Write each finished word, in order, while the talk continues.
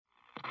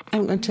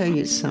I'm going to tell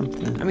you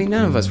something. I mean,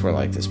 none of us were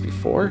like this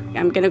before.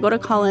 I'm going to go to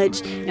college,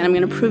 and I'm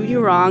going to prove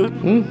you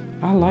wrong.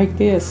 I like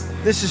this.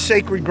 This is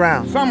sacred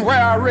ground. Somewhere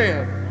I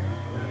read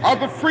of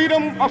the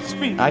freedom of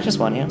speech. I just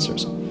want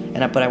answers,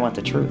 but I want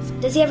the truth.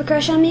 Does he have a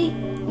crush on me?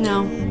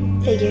 No.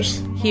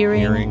 Figures.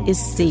 Hearing is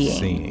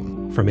seeing.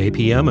 From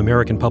APM,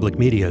 American Public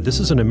Media, this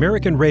is an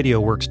American Radio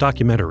Works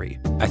documentary.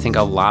 I think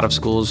a lot of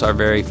schools are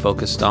very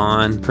focused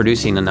on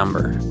producing a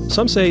number.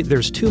 Some say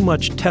there's too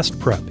much test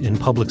prep in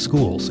public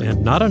schools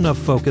and not enough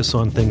focus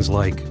on things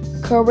like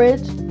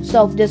courage,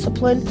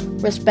 self-discipline,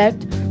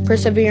 respect,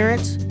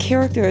 perseverance.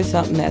 Character is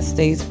something that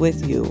stays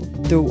with you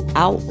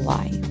throughout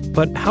life.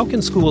 But how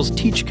can schools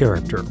teach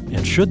character,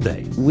 and should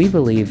they? We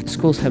believe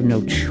schools have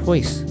no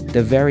choice.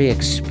 The very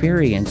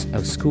experience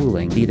of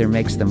schooling either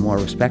makes them more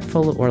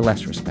respectful or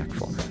less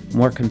respectful,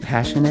 more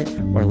compassionate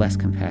or less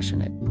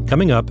compassionate.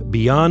 Coming up,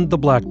 Beyond the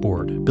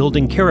Blackboard,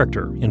 Building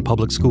Character in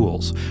Public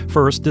Schools.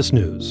 First, this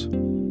news.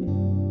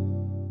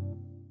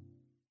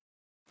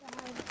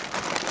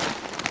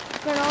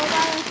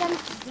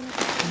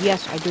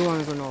 Yes, I do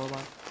want a granola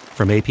bar.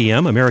 From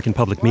APM, American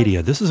Public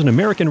Media, this is an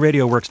American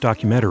Radio Works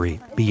documentary,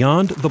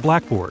 Beyond the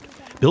Blackboard,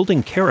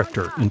 Building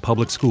Character in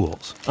Public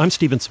Schools. I'm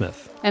Stephen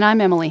Smith. And I'm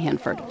Emily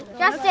Hanford.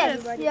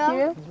 Justice!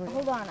 Yeah?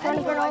 Hold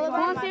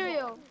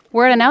on.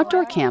 We're at an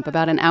outdoor camp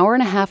about an hour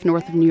and a half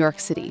north of New York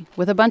City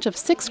with a bunch of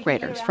sixth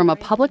graders from a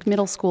public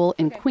middle school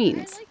in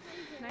Queens.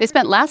 They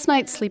spent last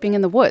night sleeping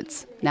in the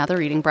woods. Now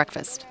they're eating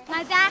breakfast.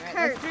 My back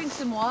hurts. Let's drink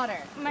some water.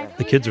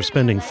 The kids are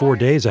spending 4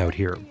 days out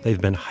here.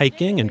 They've been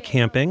hiking and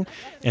camping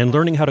and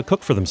learning how to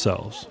cook for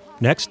themselves.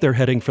 Next, they're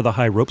heading for the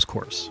high ropes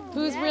course.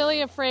 Who's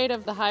really afraid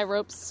of the high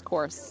ropes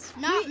course?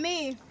 Not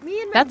me.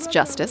 That's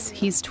Justice.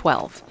 He's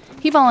 12.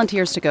 He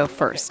volunteers to go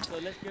first.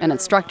 An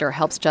instructor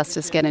helps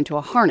Justice get into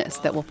a harness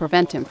that will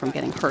prevent him from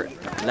getting hurt.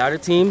 Ladder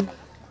team.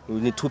 We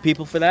need 2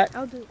 people for that.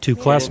 Two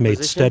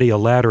classmates steady a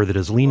ladder that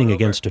is leaning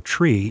against a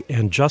tree,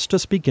 and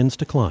Justice begins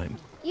to climb.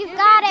 You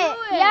got it.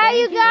 Yeah,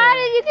 you got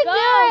it. You can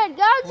do it.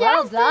 Go, Justice.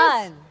 Well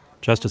done.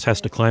 Justice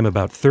has to climb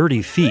about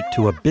 30 feet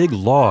to a big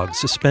log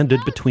suspended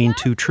between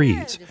 2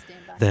 trees.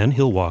 Then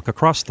he'll walk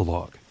across the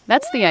log.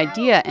 That's the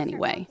idea,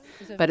 anyway.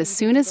 But as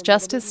soon as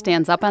Justice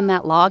stands up on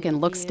that log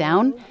and looks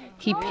down,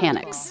 he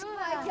panics. Oh,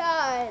 my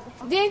God.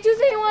 Didn't you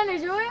say you wanted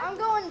to do it? I'm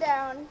going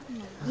down.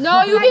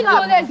 No, you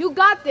can do this. You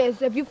got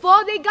this. If you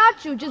fall, they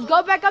got you. Just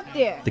go back up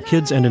there. The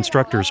kids and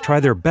instructors try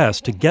their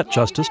best to get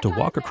Justice to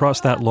walk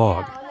across that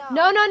log.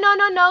 No,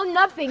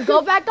 nothing.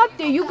 Go back up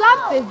there. You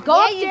got this.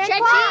 Go up there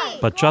and climb.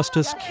 But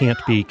Justice can't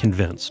be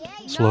convinced.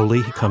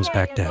 Slowly, he comes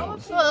back down.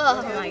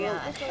 Oh, my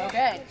gosh.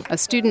 Okay. A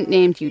student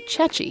named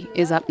Yuchechi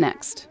is up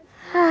next.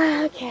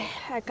 Okay,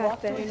 I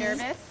got this. Are you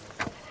nervous?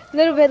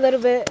 Little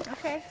bit.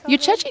 Okay.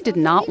 Yuchechi did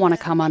not want to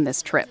come on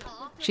this trip.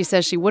 She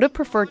says she would have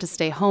preferred to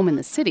stay home in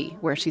the city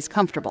where she's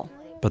comfortable.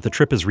 But the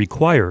trip is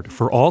required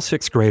for all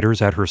 6th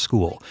graders at her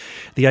school.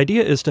 The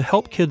idea is to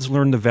help kids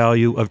learn the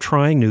value of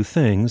trying new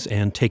things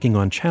and taking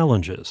on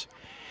challenges.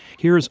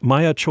 Here's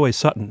Maya Choi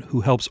Sutton,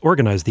 who helps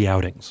organize the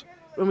outings.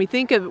 When we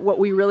think of what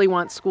we really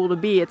want school to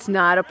be, it's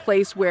not a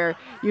place where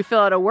you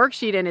fill out a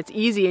worksheet and it's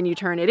easy and you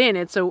turn it in.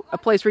 It's a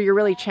place where you're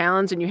really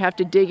challenged and you have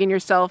to dig in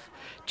yourself,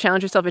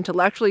 challenge yourself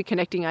intellectually,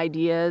 connecting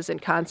ideas and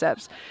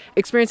concepts.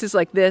 Experiences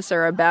like this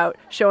are about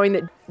showing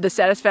that the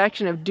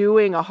satisfaction of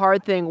doing a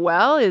hard thing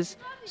well is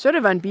sort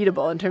of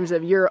unbeatable in terms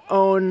of your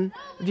own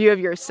view of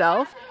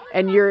yourself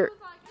and your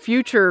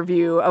future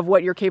view of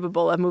what you're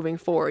capable of moving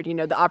forward,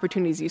 the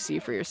opportunities you see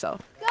for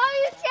yourself. Go,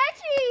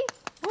 Yuchechi!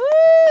 Woo!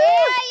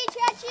 Yeah,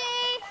 Yuchechi!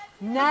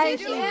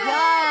 Nicely done.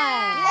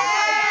 Yeah!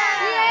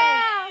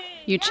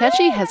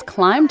 Yuchechi has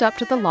climbed up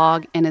to the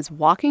log and is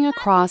walking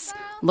across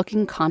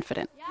looking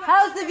confident.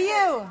 How's the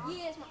view?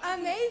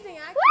 Amazing.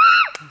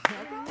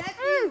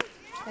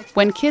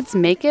 When kids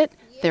make it,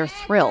 they're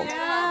thrilled.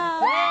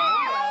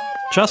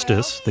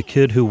 Justice, the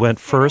kid who went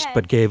first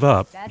but gave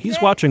up,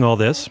 he's watching all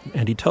this,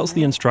 and he tells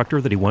the instructor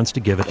that he wants to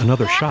give it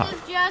another shot.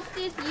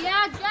 Justice,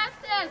 yeah,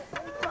 Justice!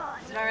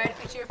 Is it all right if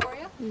I cheer for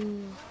you?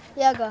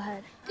 Yeah, go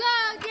ahead. Go,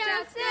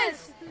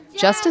 Justice!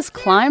 Justice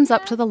climbs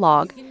up to the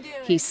log.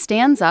 He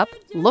stands up,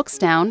 looks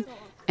down,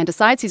 and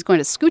decides he's going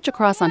to scooch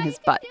across on his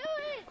butt.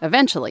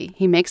 Eventually,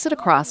 he makes it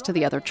across to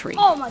the other tree.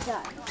 Oh, my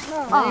God.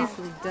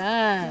 Nicely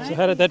done. So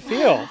how did that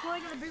feel?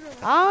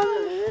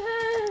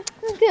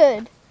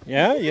 Good.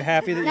 Yeah? You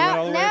happy that you went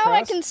all the way across? Now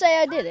I can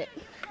say I did it.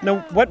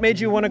 Now, what made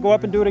you want to go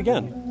up and do it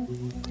again?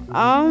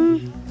 I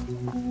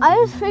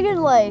just figured,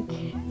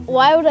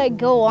 why would I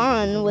go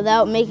on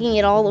without making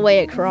it all the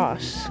way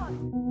across?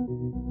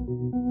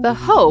 The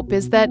hope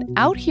is that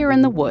out here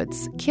in the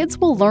woods, kids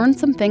will learn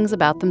some things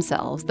about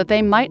themselves that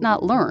they might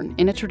not learn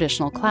in a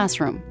traditional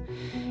classroom.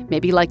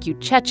 Maybe like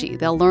Yuchechi,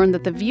 they'll learn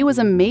that the view is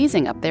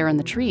amazing up there in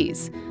the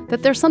trees,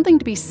 that there's something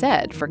to be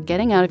said for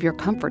getting out of your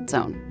comfort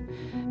zone.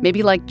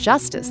 Maybe like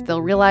Justice,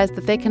 they'll realize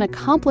that they can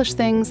accomplish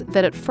things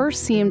that at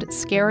first seemed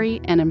scary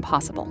and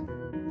impossible.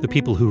 The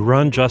people who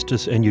run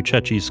Justice and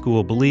Yuchechi's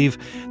school believe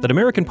that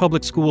American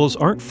public schools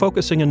aren't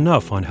focusing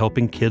enough on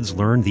helping kids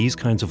learn these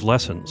kinds of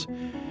lessons.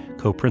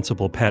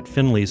 Co-principal Pat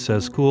Finley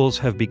says schools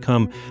have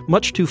become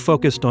much too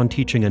focused on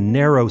teaching a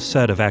narrow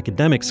set of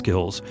academic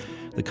skills,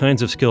 the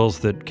kinds of skills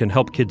that can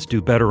help kids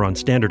do better on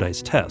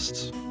standardized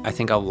tests. I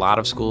think a lot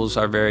of schools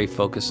are very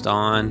focused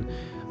on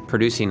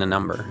producing a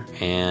number.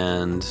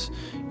 And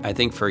I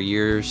think for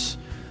years,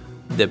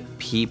 the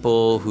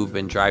people who've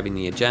been driving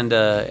the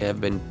agenda have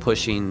been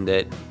pushing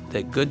that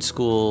good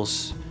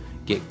schools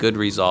get good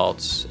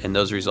results, and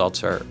those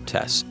results are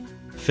tests.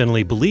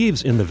 Finley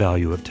believes in the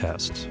value of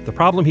tests. The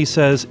problem, he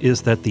says,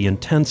 is that the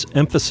intense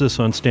emphasis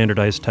on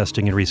standardized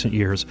testing in recent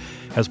years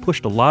has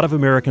pushed a lot of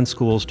American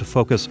schools to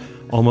focus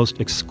almost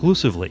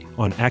exclusively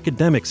on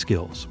academic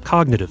skills,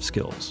 cognitive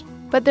skills.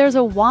 But there's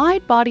a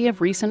wide body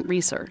of recent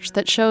research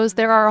that shows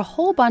there are a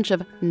whole bunch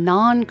of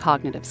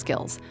non-cognitive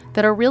skills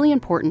that are really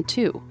important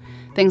too.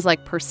 Things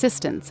like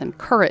persistence and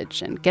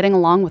courage and getting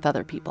along with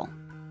other people.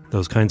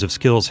 Those kinds of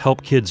skills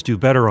help kids do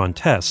better on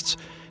tests.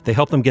 They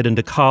help them get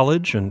into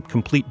college and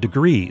complete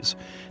degrees.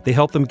 They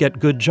help them get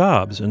good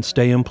jobs and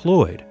stay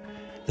employed.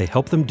 They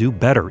help them do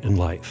better in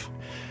life.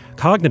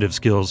 Cognitive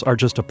skills are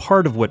just a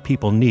part of what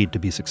people need to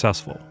be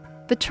successful.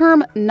 The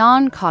term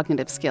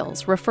non-cognitive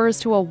skills refers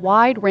to a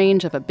wide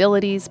range of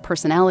abilities,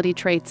 personality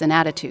traits, and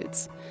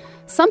attitudes.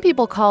 Some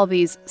people call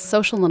these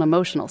social and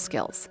emotional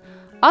skills.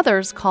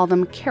 Others call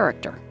them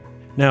character.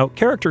 Now,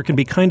 character can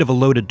be kind of a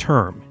loaded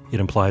term. It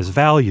implies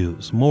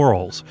values,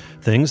 morals,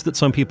 things that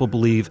some people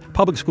believe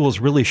public schools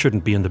really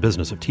shouldn't be in the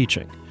business of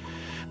teaching.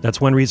 That's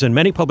one reason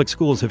many public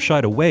schools have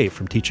shied away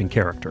from teaching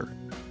character.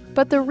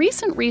 But the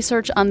recent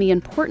research on the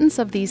importance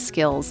of these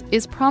skills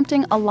is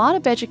prompting a lot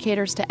of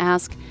educators to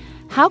ask,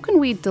 how can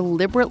we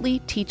deliberately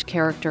teach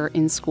character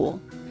in school?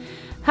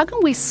 How can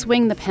we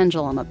swing the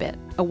pendulum a bit,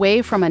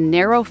 away from a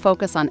narrow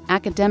focus on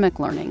academic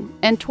learning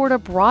and toward a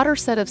broader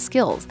set of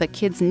skills that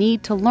kids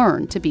need to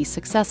learn to be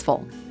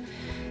successful?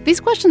 These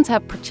questions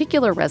have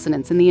particular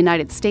resonance in the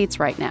United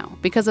States right now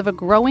because of a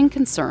growing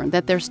concern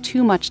that there's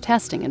too much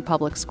testing in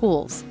public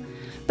schools.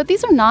 But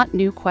these are not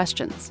new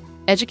questions.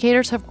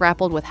 Educators have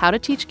grappled with how to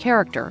teach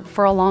character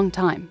for a long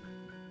time.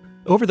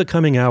 Over the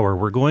coming hour,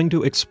 we're going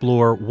to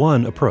explore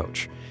one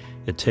approach.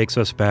 It takes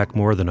us back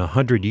more than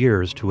 100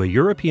 years to a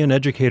European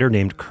educator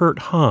named Kurt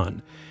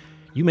Hahn.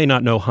 You may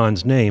not know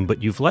Hahn's name,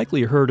 but you've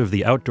likely heard of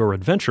the outdoor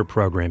adventure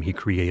program he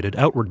created,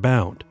 Outward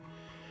Bound.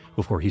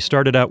 Before he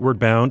started Outward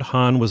Bound,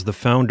 Hahn was the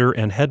founder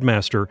and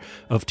headmaster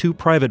of 2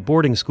 private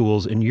boarding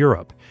schools in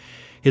Europe.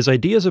 His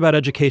ideas about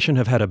education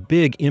have had a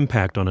big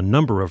impact on a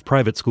number of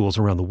private schools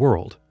around the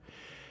world.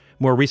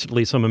 More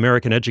recently, some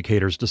American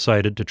educators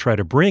decided to try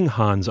to bring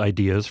Hahn's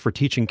ideas for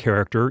teaching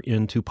character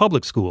into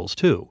public schools,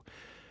 too.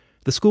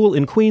 The school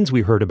in Queens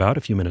we heard about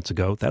a few minutes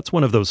ago, that's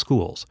one of those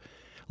schools.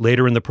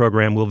 Later in the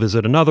program, we'll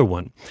visit another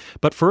one.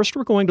 But first,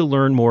 we're going to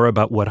learn more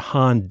about what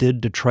Hahn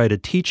did to try to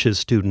teach his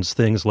students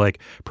things like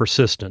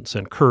persistence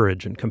and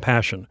courage and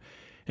compassion,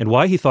 and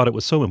why he thought it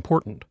was so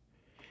important.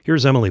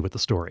 Here's Emily with the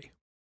story.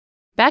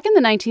 Back in the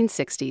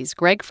 1960s,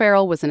 Greg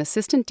Farrell was an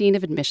assistant dean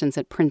of admissions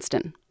at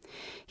Princeton.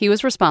 He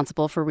was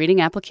responsible for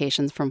reading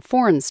applications from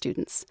foreign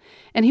students,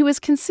 and he was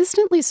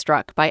consistently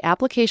struck by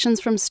applications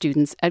from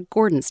students at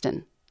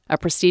Gordonston, a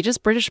prestigious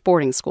British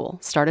boarding school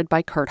started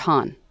by Kurt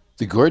Hahn.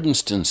 The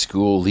Gordonston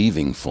School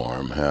leaving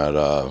form had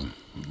a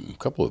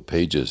couple of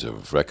pages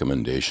of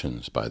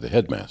recommendations by the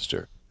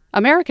headmaster.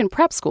 American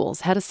prep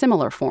schools had a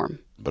similar form.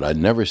 But I'd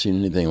never seen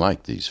anything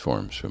like these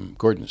forms from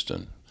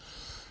Gordonston,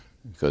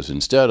 because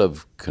instead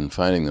of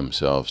confining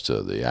themselves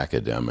to the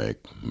academic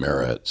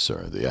merits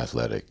or the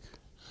athletic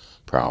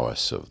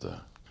prowess of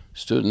the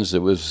students,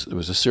 it was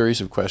a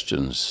series of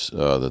questions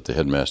that the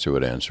headmaster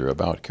would answer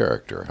about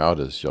character. How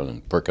does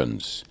young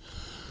Perkins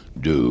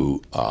do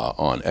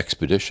on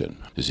expedition?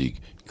 Does he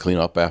clean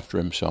up after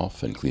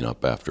himself and clean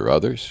up after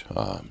others?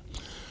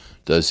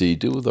 Does he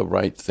do the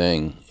right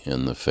thing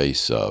in the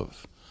face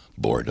of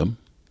boredom,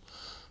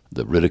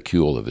 the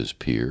ridicule of his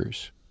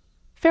peers?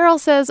 Farrell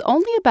says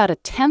only about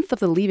 1/10 of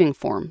the leaving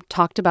form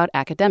talked about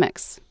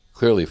academics.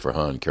 Clearly for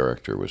Hahn,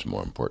 character was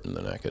more important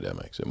than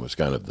academics. It was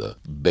kind of the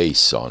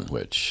base on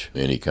which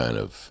any kind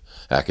of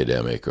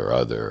academic or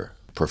other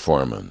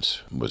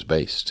performance was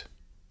based.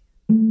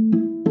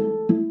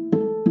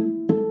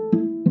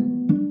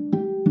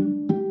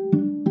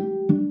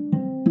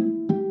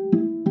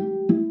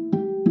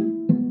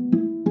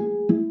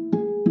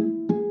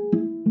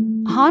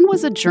 Hahn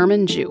was a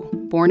German Jew,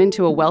 born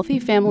into a wealthy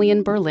family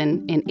in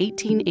Berlin in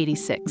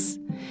 1886.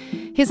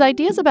 His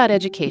ideas about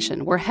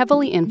education were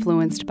heavily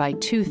influenced by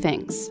 2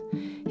 things: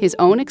 his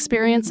own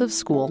experience of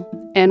school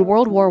and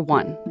World War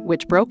I,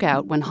 which broke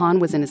out when Hahn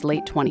was in his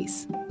late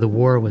 20s. The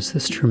war was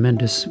this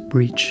tremendous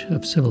breach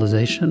of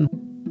civilization.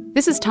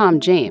 This is Tom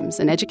James,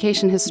 an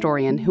education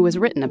historian who has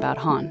written about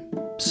Hahn.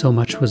 So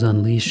much was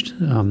unleashed,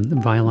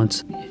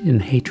 violence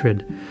and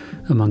hatred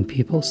among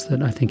peoples,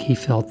 that I think he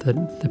felt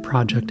that the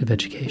project of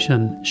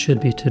education should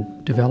be to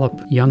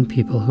develop young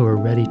people who are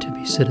ready to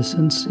be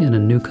citizens in a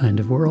new kind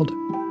of world.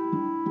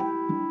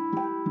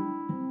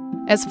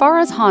 As far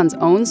as Hahn's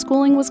own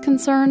schooling was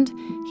concerned,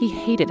 he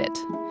hated it.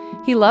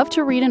 He loved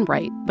to read and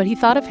write, but he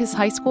thought of his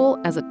high school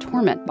as a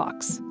torment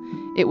box.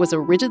 It was a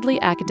rigidly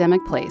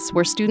academic place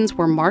where students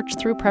were marched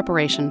through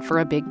preparation for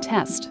a big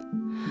test.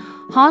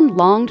 Hahn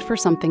longed for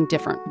something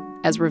different,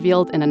 as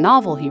revealed in a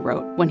novel he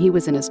wrote when he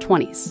was in his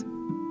 20s.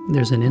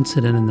 There's an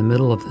incident in the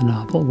middle of the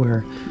novel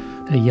where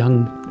a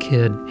young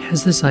kid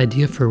has this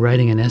idea for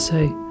writing an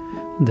essay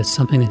that's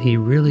something that he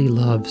really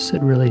loves.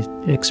 It really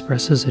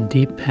expresses a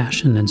deep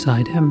passion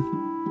inside him.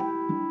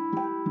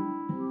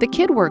 The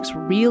kid works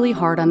really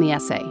hard on the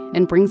essay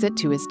and brings it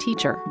to his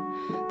teacher.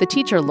 The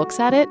teacher looks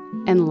at it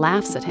and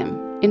laughs at him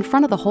in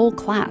front of the whole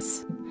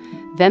class.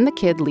 Then the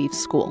kid leaves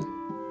school.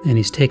 And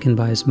he's taken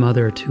by his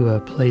mother to a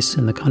place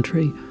in the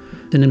country,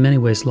 and in many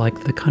ways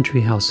like the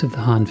country house of the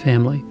Hahn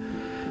family.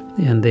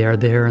 And they are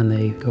there and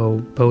they go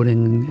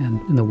boating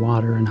and in the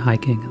water and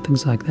hiking and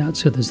things like that.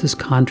 So there's this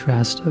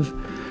contrast of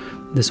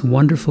this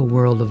wonderful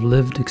world of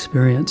lived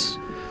experience,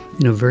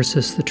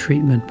 versus the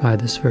treatment by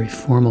this very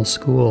formal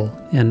school.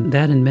 And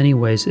that in many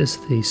ways is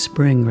the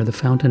spring or the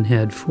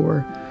fountainhead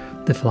for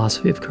the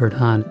philosophy of Kurt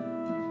Hahn.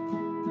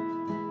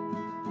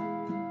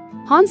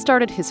 Hahn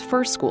started his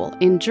first school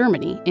in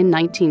Germany in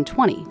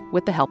 1920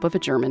 with the help of a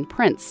German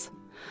prince.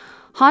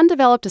 Hahn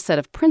developed a set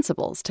of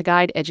principles to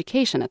guide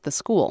education at the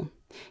school.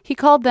 He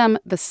called them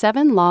the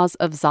 7 Laws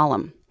of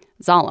Zalem.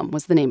 Zalem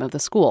was the name of the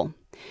school.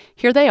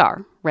 Here they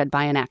are, read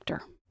by an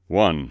actor.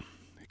 1.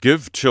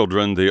 Give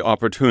children the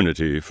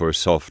opportunity for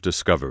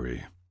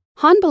self-discovery.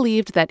 Hahn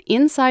believed that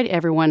inside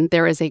everyone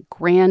there is a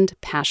grand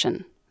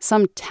passion,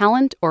 some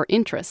talent or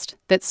interest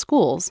that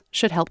schools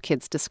should help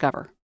kids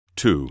discover.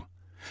 2.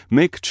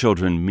 Make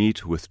children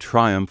meet with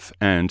triumph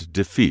and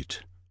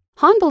defeat.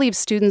 Hahn believed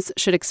students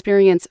should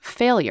experience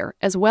failure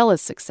as well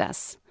as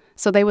success,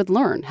 so they would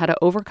learn how to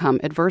overcome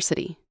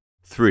adversity.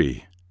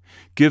 3.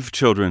 Give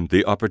children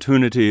the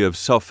opportunity of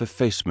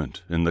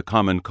self-effacement in the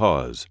common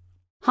cause.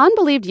 Hahn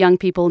believed young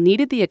people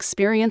needed the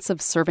experience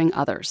of serving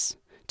others,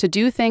 to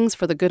do things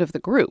for the good of the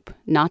group,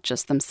 not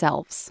just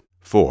themselves.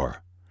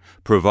 4.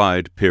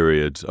 Provide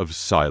periods of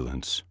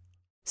silence.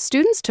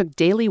 Students took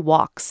daily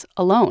walks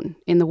alone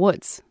in the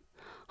woods.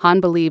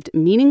 Hahn believed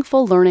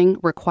meaningful learning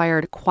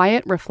required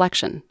quiet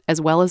reflection as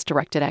well as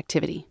directed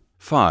activity.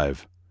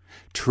 5.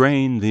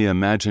 Train the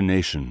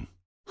imagination.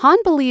 Hahn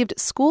believed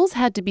schools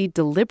had to be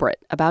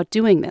deliberate about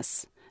doing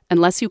this.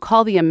 Unless you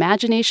call the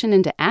imagination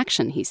into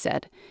action, he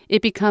said,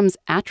 it becomes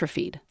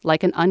atrophied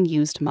like an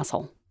unused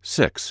muscle.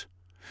 6.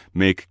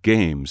 Make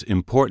games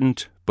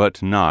important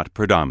but not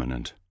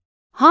predominant.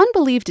 Hahn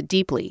believed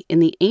deeply in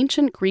the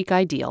ancient Greek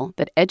ideal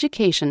that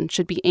education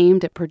should be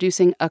aimed at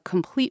producing a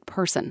complete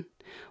person,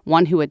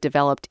 one who had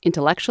developed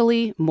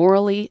intellectually,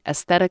 morally,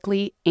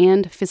 aesthetically,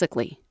 and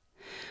physically.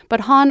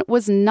 But Hahn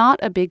was not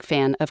a big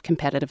fan of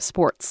competitive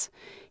sports.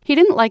 He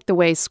didn't like the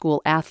way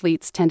school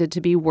athletes tended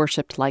to be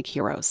worshipped like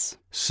heroes.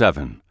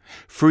 7.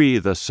 Free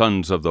the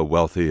sons of the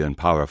wealthy and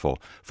powerful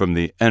from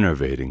the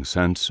enervating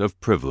sense of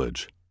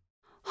privilege.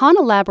 Hahn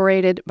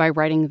elaborated by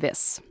writing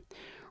this: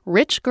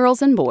 rich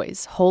girls and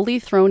boys, wholly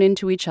thrown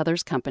into each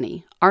other's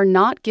company, are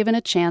not given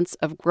a chance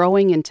of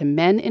growing into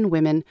men and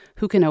women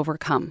who can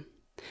overcome.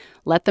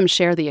 Let them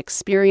share the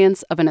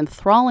experience of an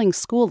enthralling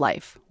school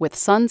life with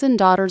sons and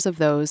daughters of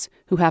those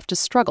who have to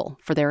struggle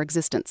for their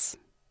existence.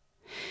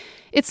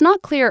 It's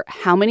not clear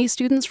how many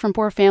students from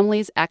poor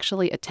families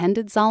actually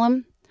attended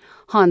Zalem.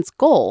 Hahn's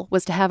goal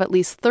was to have at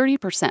least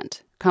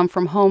 30% come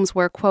from homes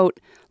where, quote,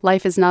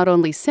 life is not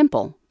only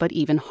simple, but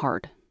even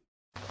hard.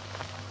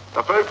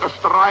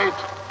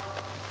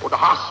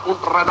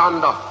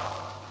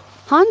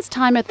 Hahn's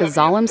time at the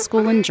Zalem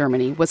school in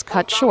Germany was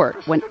cut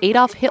short when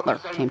Adolf Hitler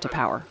came to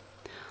power.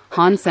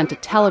 Hahn sent a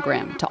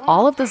telegram to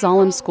all of the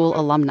Zalem school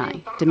alumni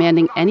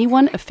demanding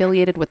anyone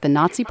affiliated with the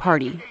Nazi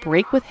Party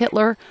break with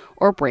Hitler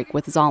or break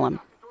with Zalem.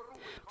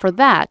 For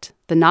that,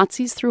 the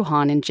Nazis threw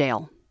Hahn in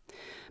jail.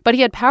 But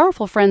he had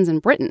powerful friends in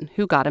Britain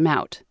who got him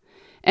out.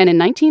 And in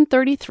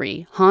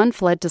 1933, Hahn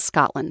fled to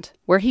Scotland,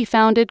 where he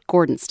founded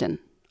Gordonston,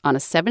 on a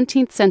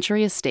 17th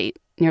century estate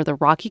near the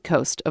rocky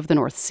coast of the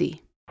North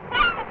Sea.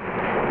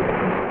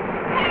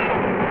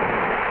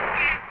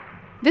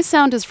 This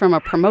sound is from a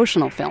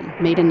promotional film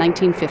made in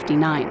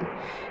 1959.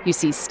 You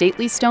see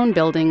stately stone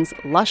buildings,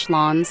 lush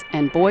lawns,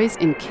 and boys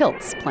in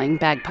kilts playing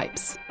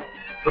bagpipes.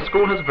 The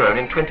school has grown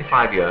in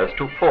 25 years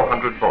to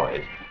 400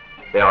 boys.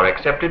 They are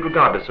accepted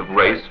regardless of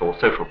race or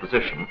social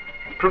position,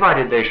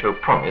 provided they show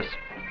promise,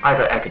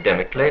 either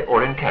academically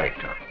or in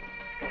character.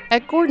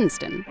 At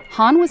Gordonston,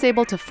 Hahn was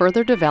able to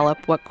further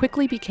develop what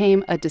quickly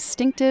became a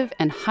distinctive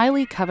and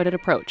highly coveted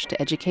approach to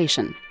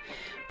education.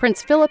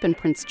 Prince Philip and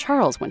Prince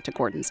Charles went to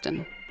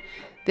Gordonston.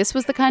 This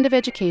was the kind of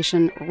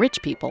education rich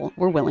people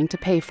were willing to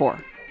pay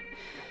for.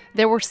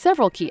 There were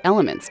several key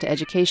elements to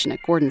education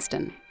at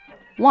Gordonston.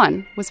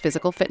 One was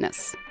physical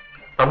fitness.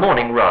 A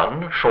morning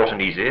run, short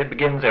and easy,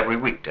 begins every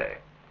weekday.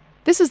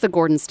 This is the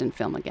Gordonston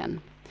film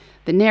again.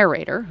 The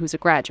narrator, who's a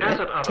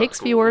graduate, takes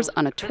viewers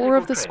on a tour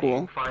of the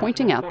school,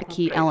 pointing out the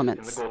key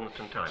elements.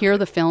 Here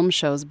the film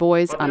shows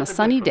boys on a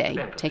sunny day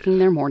taking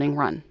their morning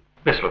run.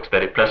 This looks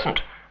very pleasant,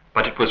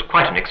 but it was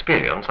quite an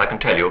experience, I can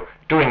tell you,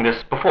 doing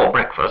this before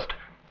breakfast,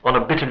 on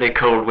a bitterly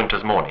cold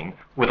winter's morning,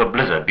 with a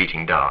blizzard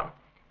beating down.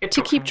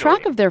 To keep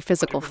track of their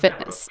physical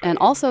fitness and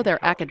also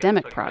their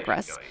academic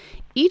progress,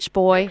 each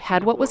boy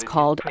had what was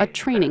called a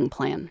training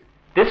plan.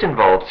 This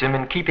involves him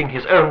in keeping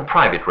his own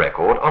private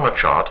record on a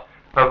chart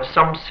of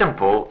some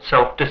simple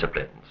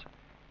self-disciplines.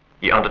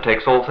 He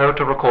undertakes also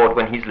to record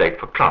when he's late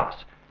for class,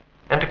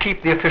 and to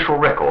keep the official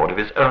record of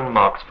his own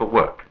marks for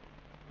work.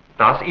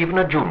 Thus, even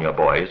a junior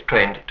boy is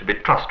trained to be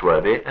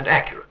trustworthy and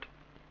accurate.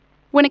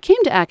 When it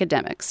came to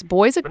academics,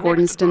 boys at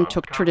Gordonston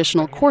took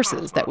traditional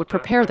courses that would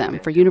prepare them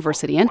for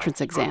university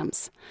entrance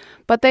exams.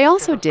 But they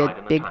also did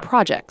big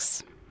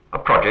projects. A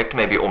project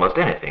may be almost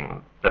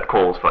anything that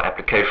calls for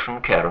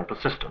application, care, and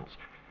persistence,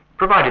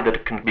 provided that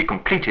it can be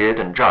completed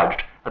and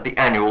judged at the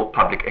annual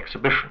public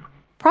exhibition.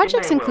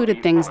 Projects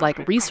included things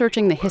like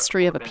researching the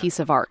history of a piece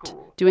of art,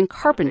 doing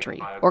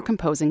carpentry, or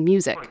composing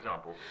music.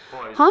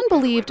 Hahn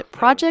believed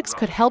projects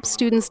could help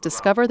students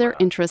discover their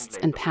interests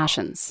and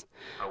passions.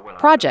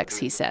 Projects,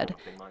 he said,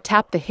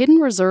 tap the hidden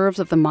reserves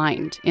of the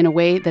mind in a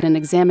way that an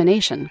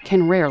examination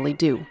can rarely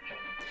do.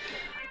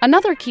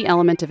 Another key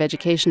element of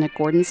education at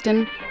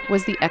Gordonston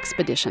was the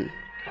expedition.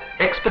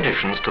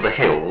 Expeditions to the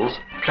hills,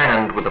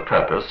 planned with a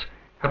purpose,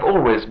 have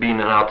always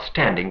been an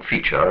outstanding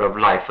feature of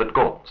life at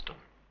Gordonston.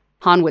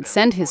 Hahn would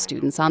send his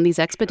students on these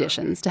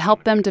expeditions to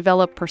help them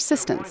develop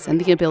persistence and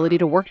the ability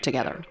to work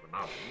together.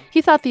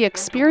 He thought the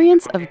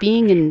experience of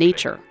being in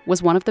nature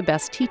was one of the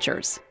best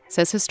teachers,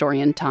 says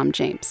historian Tom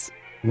James.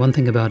 One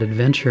thing about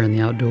adventure in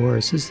the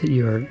outdoors is that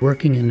you're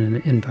working in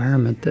an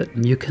environment that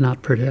you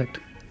cannot predict.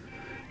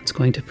 It's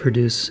going to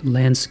produce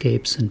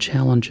landscapes and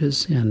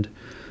challenges and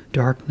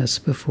darkness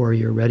before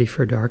you're ready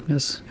for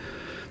darkness.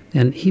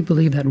 And he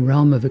believed that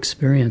realm of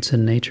experience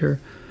in nature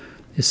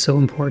is so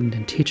important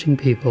in teaching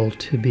people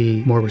to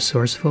be more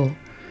resourceful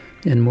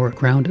and more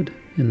grounded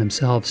in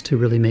themselves to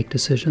really make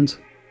decisions.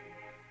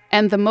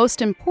 And the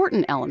most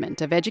important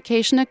element of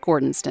education at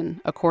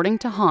Gordonston, according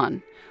to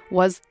Hahn,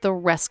 was the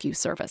rescue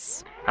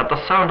service. At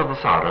the sound of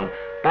the siren,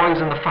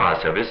 boys in the fire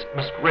service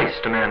must race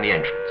to man the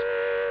entrance.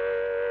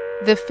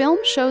 The film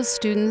shows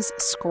students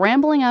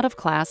scrambling out of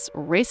class,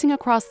 racing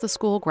across the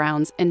school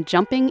grounds, and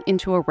jumping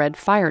into a red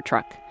fire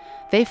truck.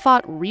 They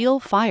fought real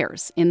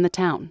fires in the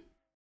town.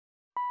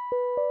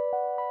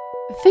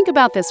 Think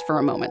about this for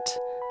a moment.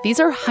 These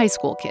are high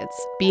school kids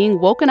being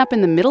woken up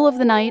in the middle of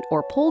the night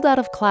or pulled out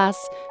of class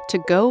to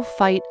go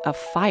fight a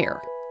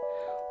fire.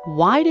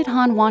 Why did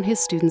Hahn want his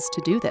students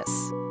to do this?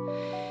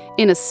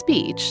 In a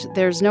speech,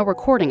 there's no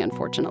recording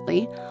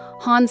unfortunately,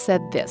 Hahn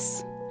said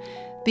this: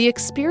 "The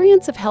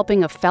experience of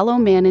helping a fellow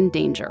man in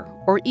danger,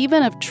 or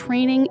even of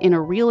training in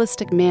a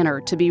realistic manner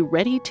to be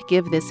ready to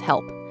give this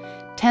help,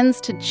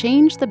 tends to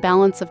change the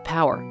balance of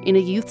power in a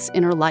youth's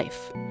inner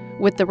life,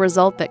 with the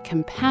result that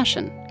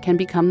compassion can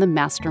become the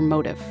master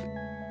motive."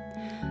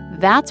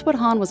 That's what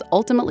Hahn was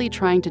ultimately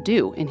trying to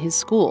do in his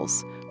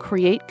schools,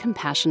 create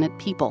compassionate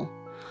people.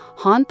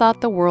 Hahn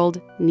thought the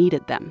world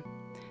needed them.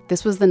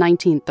 This was the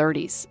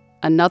 1930s.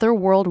 Another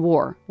world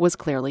war was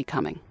clearly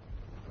coming.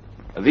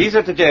 These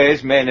are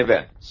today's main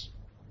events.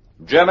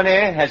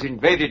 Germany has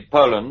invaded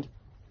Poland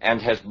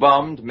and has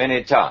bombed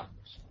many towns.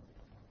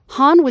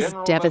 Hahn was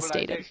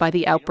devastated by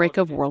the outbreak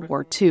of World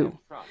War II,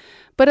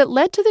 but it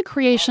led to the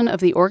creation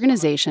of the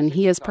organization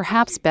he is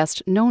perhaps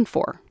best known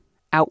for,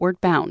 Outward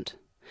Bound.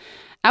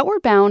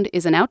 Outward Bound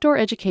is an outdoor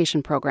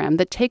education program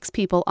that takes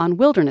people on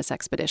wilderness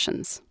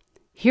expeditions.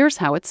 Here's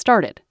how it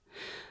started.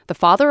 The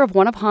father of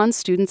one of Hahn's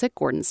students at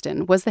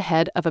Gordonston was the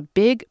head of a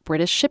big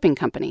British shipping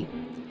company.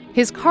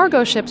 His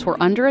cargo ships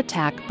were under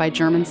attack by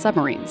German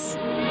submarines.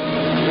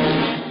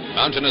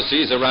 Mountainous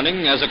seas are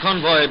running as a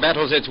convoy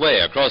battles its way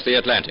across the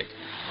Atlantic.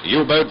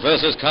 U-boat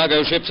versus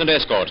cargo ships and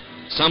escort,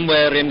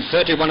 somewhere in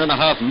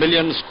 31.5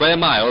 million square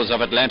miles of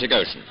Atlantic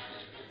Ocean.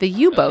 The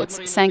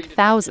U-boats sank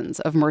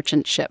thousands of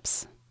merchant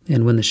ships.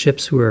 And when the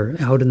ships were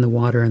out in the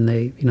water and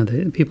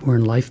the people were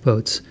in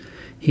lifeboats,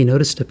 he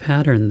noticed a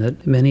pattern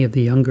that many of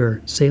the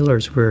younger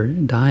sailors were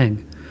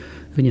dying,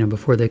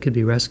 before they could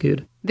be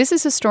rescued. This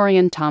is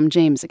historian Tom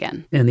James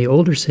again. And the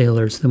older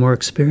sailors, the more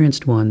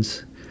experienced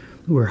ones,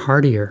 were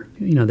hardier.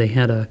 They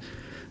had a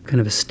kind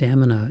of a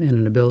stamina and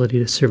an ability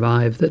to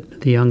survive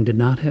that the young did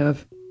not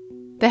have.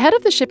 The head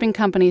of the shipping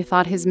company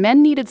thought his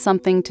men needed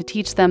something to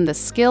teach them the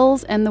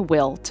skills and the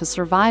will to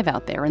survive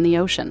out there in the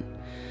ocean.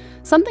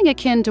 Something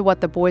akin to what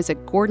the boys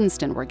at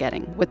Gordonston were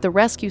getting with the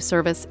rescue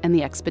service and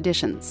the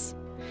expeditions.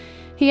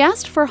 He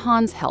asked for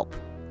Hahn's help,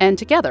 and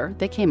together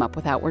they came up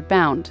with Outward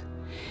Bound.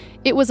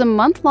 It was a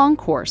month-long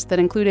course that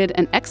included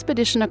an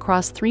expedition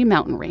across 3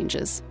 mountain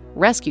ranges,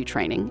 rescue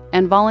training,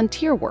 and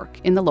volunteer work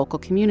in the local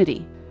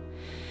community.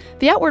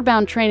 The Outward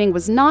Bound training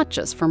was not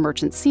just for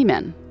merchant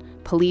seamen.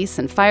 Police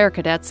and fire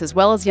cadets, as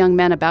well as young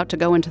men about to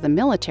go into the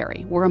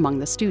military, were among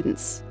the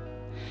students.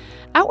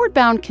 Outward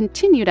Bound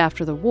continued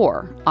after the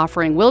war,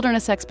 offering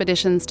wilderness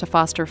expeditions to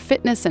foster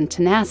fitness and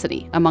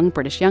tenacity among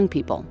British young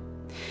people.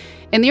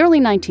 In the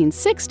early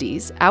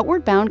 1960s,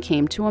 Outward Bound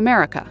came to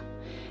America.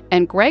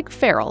 And Greg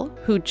Farrell,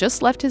 who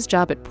just left his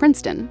job at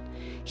Princeton,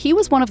 he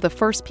was one of the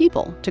first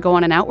people to go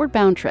on an Outward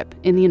Bound trip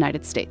in the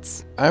United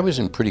States. I was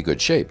in pretty good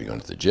shape. I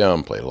went to the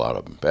gym, played a lot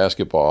of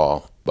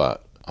basketball,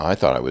 but I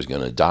thought I was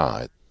going to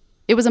die.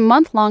 It was a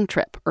month-long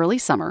trip, early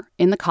summer,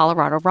 in the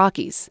Colorado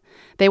Rockies.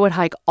 They would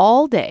hike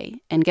all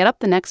day and get up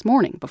the next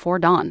morning before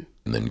dawn.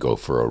 And then go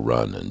for a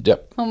run and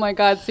dip. Oh my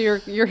God, so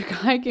you're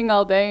hiking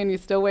all day and you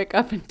still wake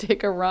up and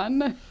take a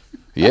run?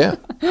 Yeah.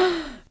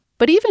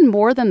 But even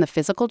more than the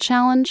physical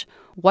challenge,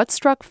 what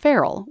struck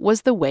Farrell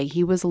was the way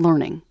he was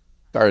learning.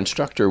 Our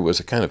instructor was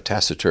a kind of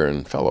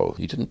taciturn fellow.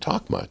 He didn't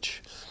talk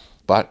much,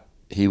 but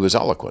he was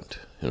eloquent.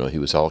 He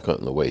was eloquent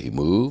in the way he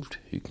moved.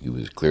 He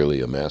was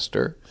clearly a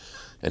master.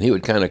 And he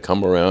would kind of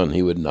come around and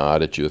he would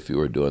nod at you if you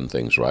were doing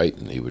things right,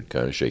 and he would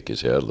kind of shake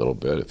his head a little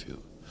bit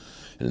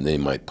and they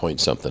might point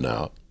something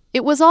out.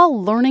 It was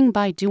all learning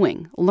by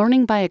doing,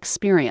 learning by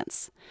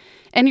experience.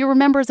 And he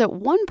remembers at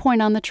one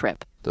point on the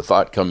trip, the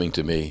thought coming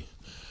to me,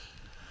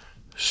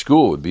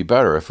 school would be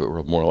better if it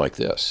were more like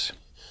this.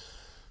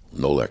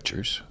 No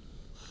lectures.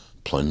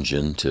 Plunge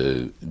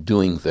into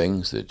doing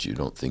things that you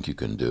don't think you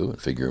can do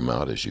and figure them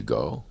out as you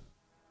go.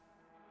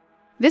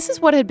 This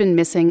is what had been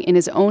missing in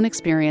his own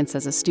experience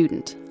as a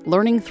student,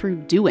 learning through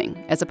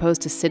doing as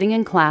opposed to sitting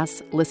in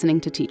class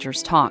listening to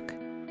teachers talk.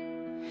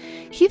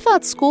 He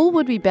thought school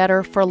would be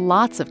better for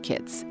lots of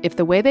kids if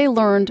the way they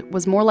learned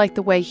was more like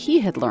the way he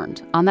had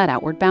learned on that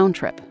Outward Bound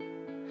trip.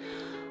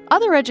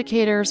 Other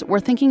educators were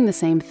thinking the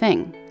same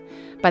thing.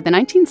 By the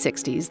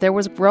 1960s, there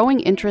was growing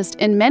interest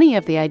in many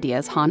of the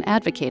ideas Hahn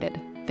advocated,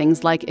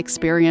 things like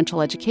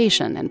experiential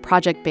education and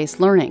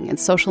project-based learning and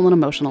social and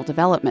emotional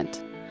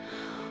development.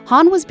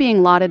 Hahn was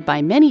being lauded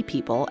by many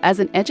people as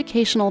an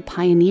educational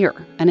pioneer,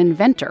 an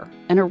inventor,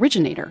 an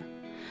originator.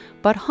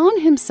 But Hahn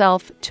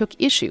himself took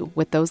issue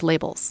with those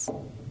labels.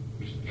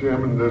 Mr.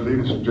 Chairman,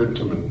 ladies and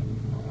gentlemen,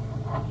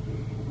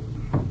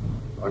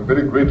 I'm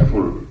very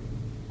grateful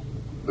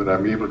that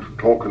I'm able to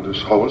talk in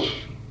this house.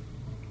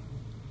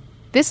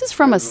 This is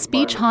from a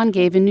speech Hahn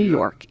gave in New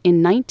York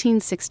in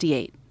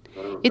 1968.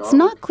 It's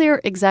not clear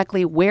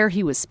exactly where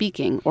he was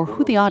speaking or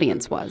who the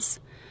audience was,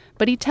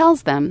 but he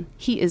tells them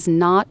he is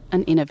not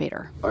an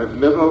innovator. I've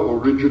never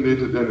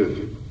originated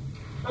anything.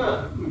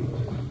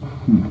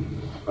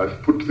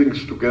 I've put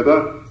things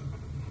together,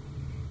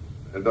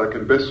 and I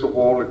can best of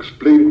all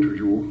explain to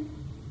you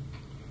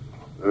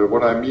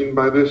what I mean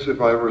by this if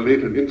I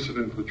relate an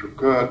incident which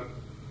occurred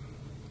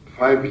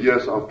 5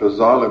 years after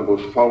Salem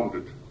was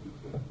founded.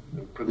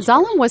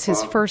 Salem was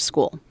his first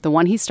school, the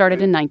one he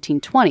started in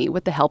 1920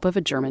 with the help of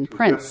a German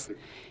prince.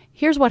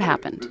 Here's what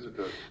happened.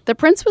 The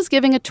prince was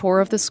giving a tour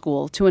of the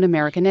school to an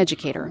American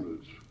educator,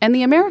 and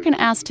the American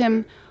asked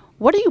him,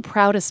 "What are you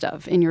proudest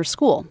of in your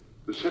school?"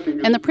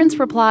 And the prince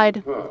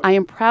replied, "I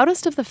am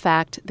proudest of the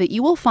fact that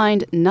you will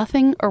find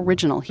nothing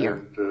original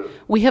here.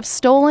 We have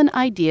stolen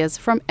ideas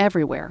from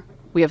everywhere.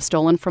 We have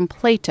stolen from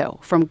Plato,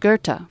 from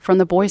Goethe, from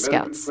the Boy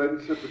Scouts."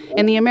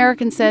 And the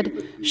American said,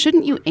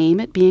 "Shouldn't you aim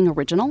at being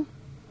original?"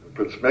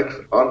 Prince Max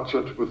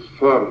answered with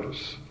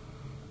firmness,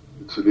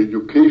 "It's an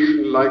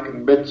education like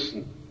in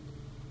medicine.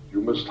 You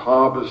must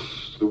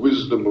harvest the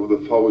wisdom of the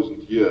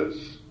 1,000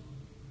 years."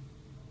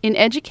 In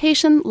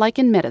education, like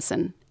in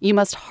medicine, you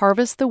must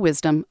harvest the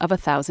wisdom of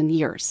 1,000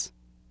 years.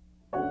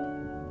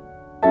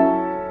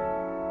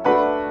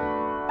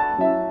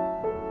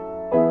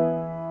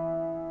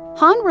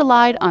 Hahn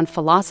relied on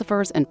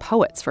philosophers and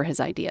poets for his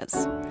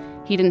ideas.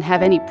 He didn't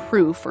have any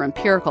proof or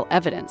empirical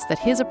evidence that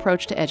his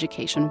approach to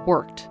education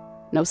worked.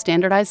 No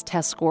standardized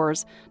test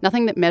scores,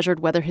 nothing that measured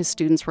whether his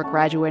students were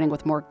graduating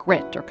with more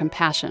grit or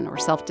compassion or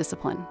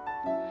self-discipline.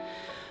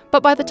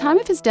 But by the time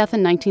of his death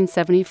in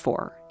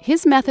 1974,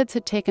 his methods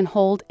had taken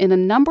hold in a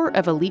number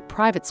of elite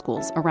private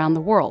schools around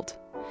the world.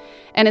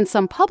 And in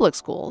some public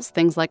schools,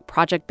 things like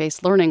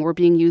project-based learning were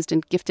being used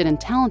in gifted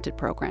and talented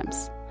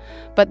programs.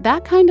 But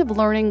that kind of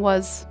learning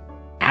was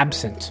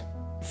absent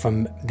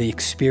from the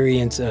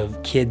experience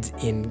of kids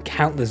in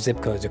countless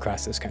zip codes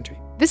across this country.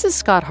 This is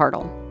Scott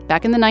Hartle.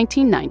 Back in the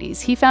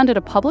 1990s, he founded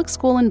a public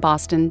school in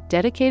Boston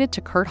dedicated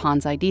to Kurt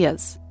Hahn's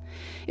ideas.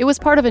 It was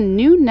part of a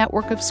new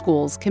network of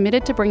schools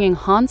committed to bringing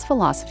Hahn's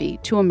philosophy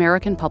to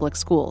American public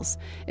schools,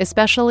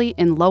 especially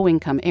in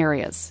low-income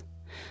areas.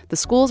 The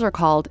schools are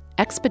called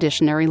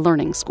Expeditionary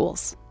Learning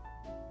Schools.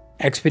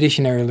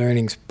 Expeditionary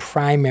Learning's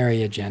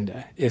primary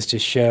agenda is to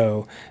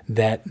show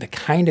that the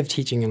kind of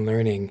teaching and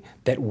learning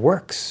that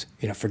works,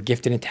 for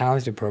gifted and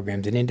talented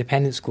programs in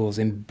independent schools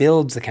and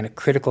builds the kind of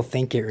critical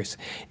thinkers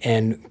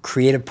and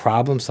creative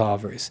problem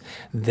solvers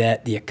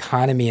that the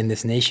economy in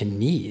this nation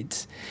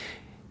needs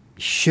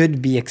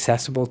should be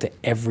accessible to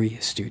every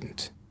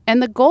student.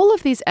 And the goal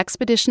of these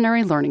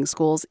expeditionary learning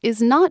schools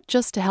is not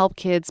just to help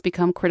kids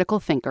become critical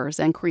thinkers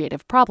and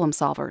creative problem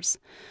solvers.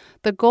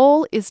 The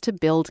goal is to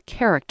build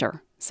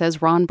character,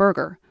 says Ron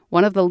Berger,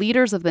 one of the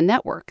leaders of the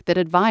network that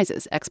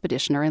advises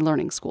expeditionary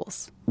learning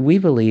schools. We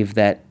believe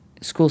that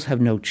schools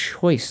have no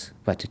choice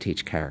but to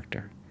teach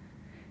character.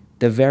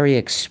 The very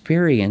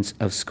experience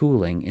of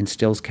schooling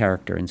instills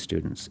character in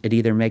students. It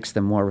either makes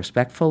them more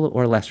respectful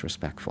or less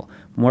respectful,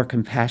 more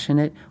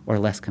compassionate or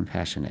less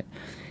compassionate.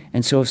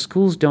 And so if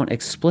schools don't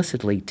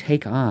explicitly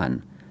take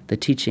on the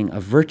teaching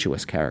of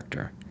virtuous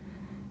character,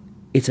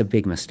 it's a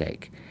big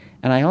mistake.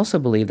 And I also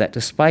believe that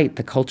despite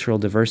the cultural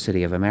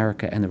diversity of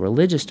America and the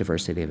religious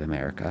diversity of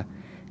America,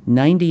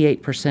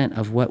 98%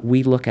 of what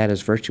we look at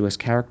as virtuous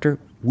character,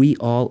 we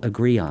all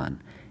agree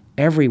on.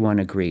 Everyone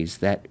agrees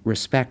that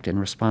respect and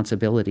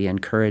responsibility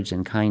and courage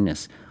and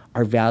kindness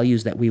are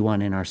values that we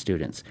want in our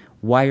students.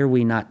 Why are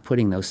we not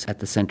putting those at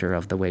the center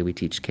of the way we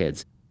teach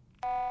kids?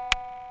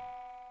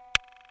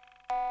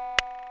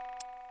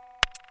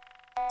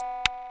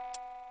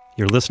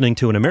 You're listening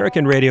to an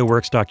American Radio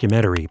Works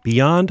documentary,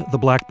 Beyond the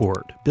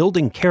Blackboard,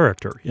 Building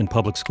Character in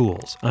Public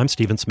Schools. I'm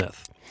Stephen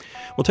Smith.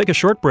 We'll take a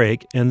short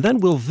break, and then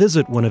we'll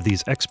visit one of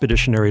these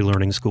expeditionary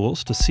learning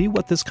schools to see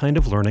what this kind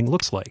of learning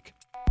looks like.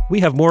 We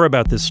have more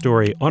about this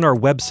story on our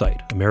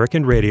website,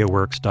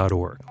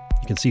 AmericanRadioWorks.org.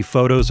 You can see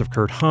photos of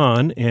Kurt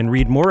Hahn and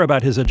read more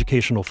about his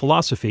educational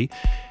philosophy.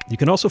 You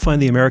can also find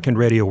the American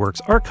Radio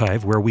Works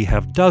archive, where we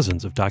have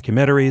dozens of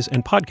documentaries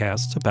and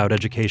podcasts about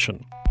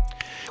education.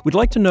 We'd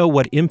like to know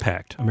what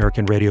impact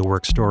American Radio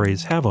Works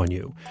stories have on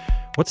you.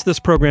 What's this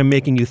program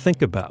making you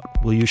think about?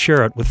 Will you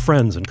share it with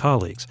friends and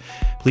colleagues?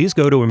 Please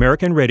go to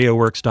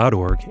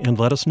AmericanRadioWorks.org and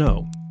let us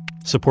know.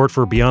 Support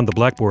for Beyond the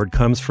Blackboard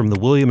comes from the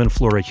William and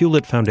Flora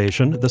Hewlett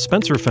Foundation, the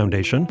Spencer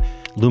Foundation,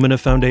 Lumina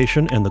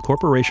Foundation, and the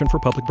Corporation for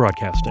Public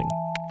Broadcasting.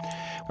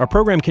 Our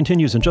program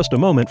continues in just a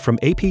moment from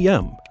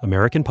APM,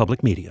 American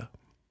Public Media.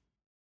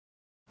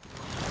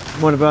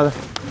 Morning, brother.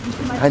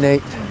 Hi,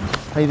 Nate.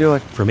 How you doing?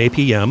 From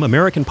APM,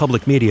 American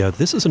Public Media,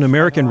 this is an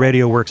American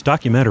Radio Works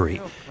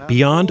documentary,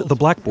 Beyond the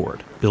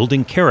Blackboard,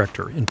 Building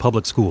Character in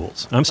Public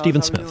Schools. I'm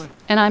Stephen Smith.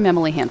 And I'm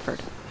Emily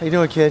Hanford. How you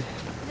doing, kid?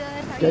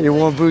 Good. Got your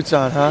warm boots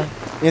on, huh?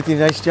 Anthony,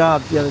 nice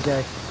job the other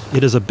day.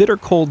 It is a bitter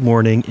cold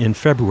morning in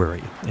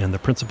February, and the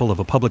principal of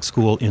a public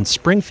school in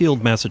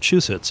Springfield,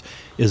 Massachusetts,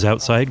 is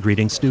outside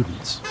greeting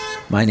students.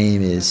 My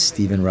name is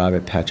Stephen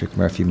Robert Patrick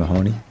Murphy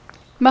Mahoney.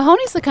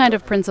 Mahoney's the kind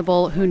of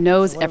principal who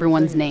knows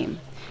everyone's name.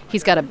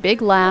 He's got a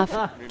big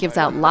laugh, gives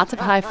out lots of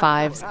high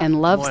fives,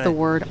 and loves the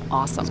word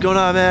awesome. What's going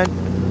on, man?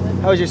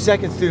 How was your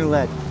second student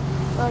lead?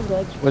 Oh,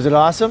 good. Was it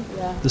awesome?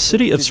 Yeah. The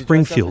city of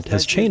Springfield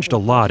has changed a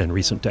lot in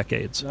recent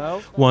decades.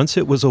 Once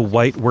it was a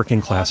white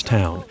working-class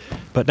town,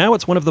 but now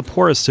it's one of the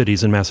poorest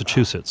cities in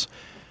Massachusetts.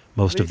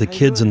 Most of the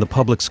kids in the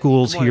public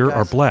schools here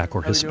are black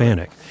or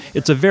Hispanic.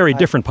 It's a very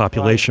different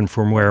population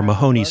from where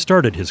Mahoney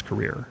started his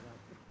career.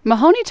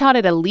 Mahoney taught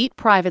at elite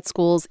private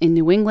schools in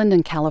New England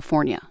and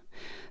California.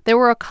 There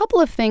were a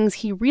couple of things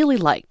he really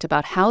liked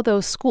about how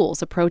those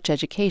schools approach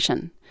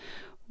education.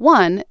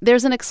 One,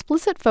 there's an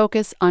explicit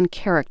focus on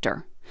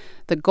character.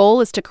 The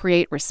goal is to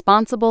create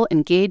responsible,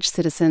 engaged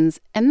citizens,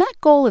 and that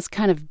goal is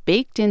kind of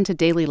baked into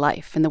daily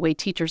life in the way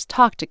teachers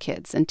talk to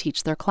kids and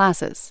teach their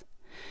classes.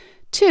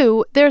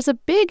 Two, there's a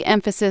big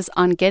emphasis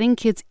on getting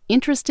kids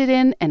interested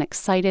in and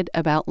excited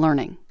about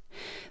learning.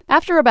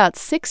 After about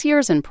 6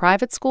 years in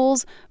private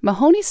schools,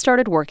 Mahoney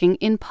started working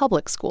in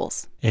public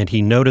schools. And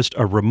he noticed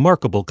a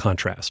remarkable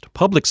contrast.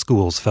 Public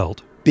schools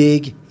felt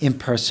big,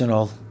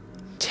 impersonal,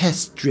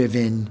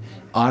 test-driven,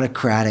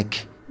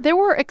 autocratic. There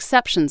were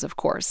exceptions, of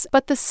course,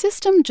 but the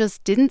system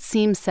just didn't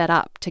seem set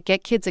up to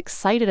get kids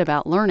excited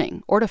about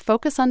learning or to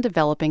focus on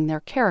developing their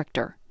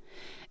character.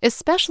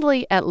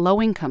 Especially at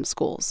low-income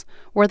schools,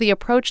 where the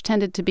approach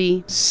tended to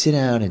be, sit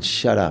down and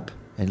shut up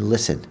and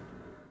listen.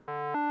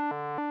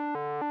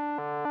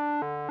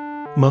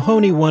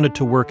 Mahoney wanted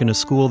to work in a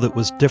school that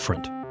was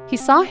different. He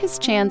saw his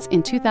chance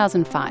in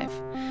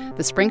 2005.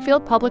 The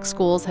Springfield Public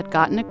Schools had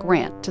gotten a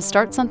grant to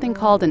start something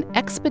called an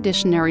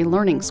expeditionary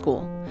learning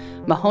school.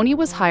 Mahoney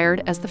was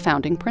hired as the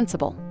founding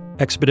principal.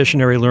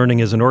 Expeditionary Learning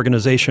is an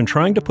organization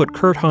trying to put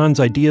Kurt Hahn's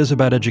ideas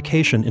about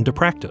education into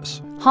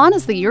practice. Hahn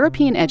is the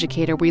European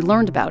educator we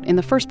learned about in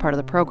the first part of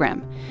the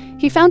program.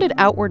 He founded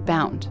Outward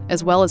Bound,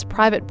 as well as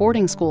private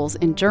boarding schools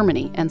in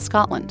Germany and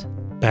Scotland.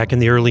 Back in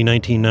the early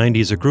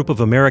 1990s, a group of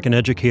American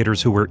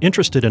educators who were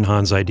interested in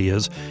Hahn's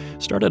ideas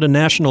started a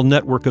national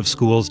network of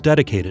schools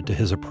dedicated to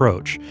his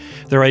approach.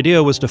 Their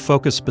idea was to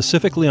focus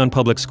specifically on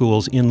public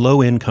schools in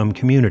low-income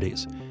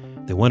communities.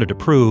 They wanted to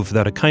prove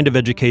that a kind of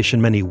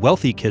education many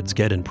wealthy kids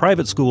get in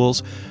private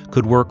schools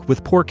could work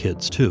with poor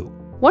kids, too.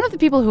 One of the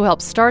people who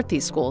helped start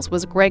these schools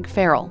was Greg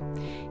Farrell.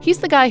 He's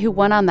the guy who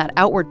went on that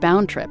Outward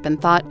Bound trip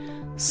and thought,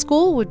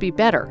 school would be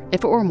better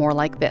if it were more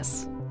like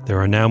this. There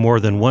are now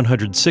more than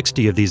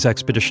 160 of these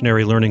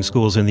expeditionary learning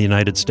schools in the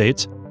United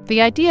States.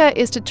 The idea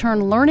is to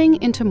turn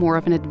learning into more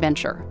of an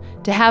adventure,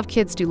 to have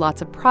kids do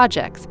lots of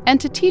projects, and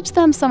to teach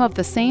them some of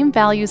the same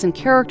values and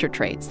character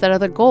traits that are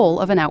the goal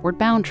of an Outward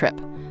Bound trip.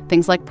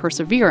 Things like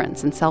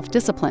perseverance and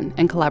self-discipline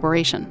and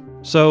collaboration.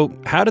 So,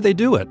 how do they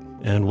do it?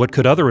 And what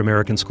could other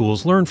American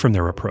schools learn from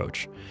their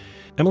approach?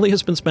 Emily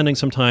has been spending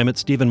some time at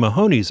Stephen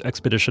Mahoney's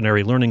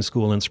Expeditionary Learning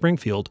School in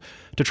Springfield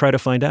to try to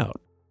find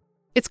out.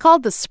 It's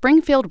called the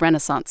Springfield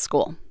Renaissance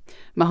School.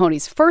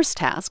 Mahoney's first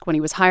task when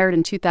he was hired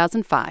in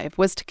 2005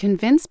 was to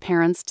convince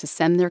parents to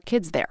send their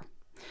kids there.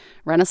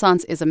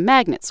 Renaissance is a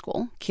magnet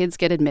school. Kids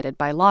get admitted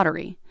by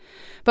lottery.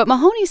 But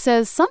Mahoney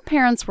says some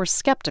parents were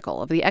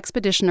skeptical of the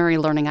expeditionary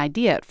learning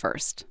idea at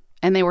first,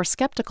 and they were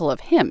skeptical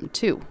of him,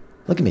 too.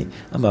 Look at me.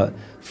 I'm a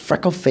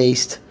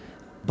freckle-faced,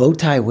 bow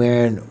tie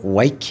wearing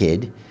white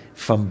kid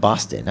from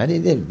Boston. They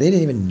didn't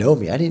even know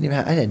me. I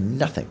had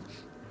nothing.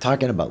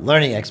 Talking about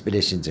learning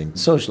expeditions and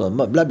social and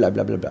blah, blah, blah,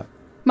 blah, blah.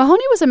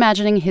 Mahoney was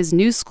imagining his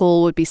new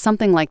school would be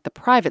something like the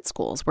private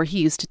schools where he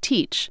used to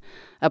teach,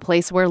 a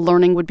place where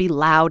learning would be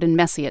loud and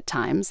messy at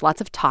times,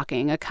 lots of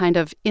talking, a kind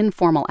of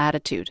informal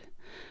attitude.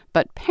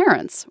 But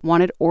parents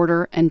wanted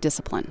order and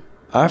discipline.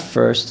 Our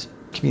first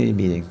community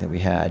meeting that we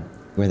had,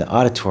 we're in the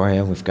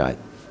auditorium, we've got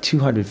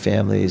 200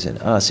 families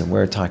and us, and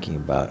we're talking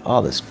about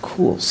all this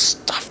cool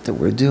stuff that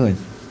we're doing.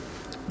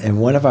 And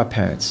one of our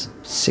parents,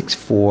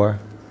 6'4",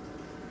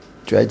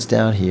 dreads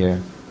down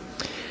here,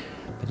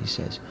 and he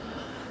says,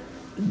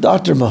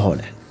 Dr.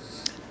 Mahoney,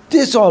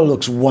 this all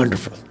looks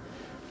wonderful,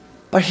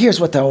 but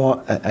here's what I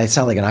want. I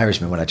sound like an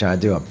Irishman when I try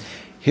to do them.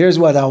 Here's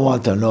what I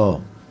want to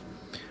know.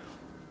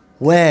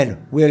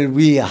 When will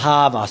we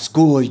have a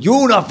school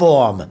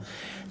uniform?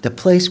 The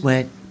place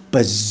went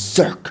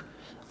berserk.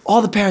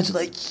 All the parents were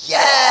like,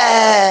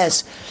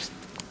 yes!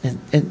 And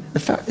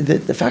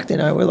the fact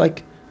and I were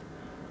like,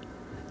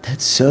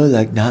 that's so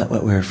like not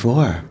what we're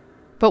for.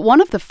 But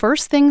one of the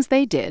first things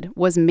they did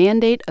was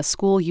mandate a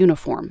school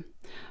uniform.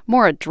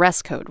 More a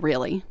dress code,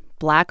 really.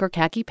 Black or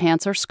khaki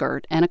pants or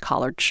skirt and a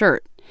collared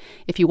shirt.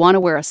 If you want to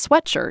wear a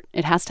sweatshirt,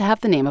 it has to have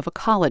the name of a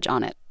college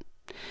on it.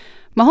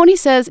 Mahoney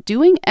says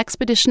doing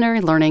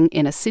expeditionary learning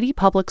in a city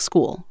public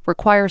school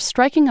requires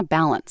striking a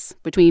balance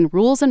between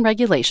rules and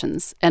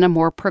regulations and a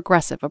more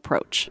progressive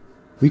approach.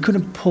 We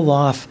couldn't pull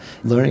off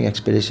learning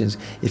expeditions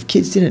if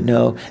kids didn't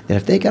know that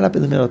if they got up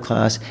in the middle of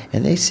class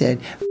and they said,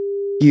 F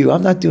you,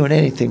 I'm not doing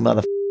anything,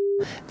 mother,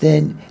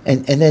 then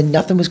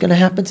nothing was going to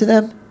happen to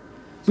them.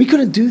 We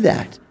couldn't do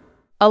that.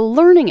 A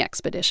learning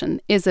expedition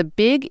is a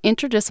big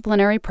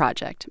interdisciplinary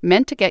project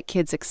meant to get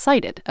kids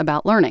excited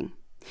about learning.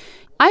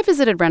 I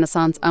visited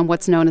Renaissance on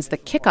what's known as the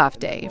kickoff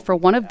day for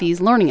one of these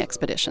learning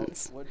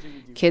expeditions.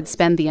 Kids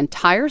spend the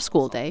entire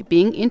school day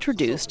being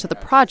introduced to the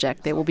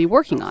project they will be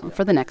working on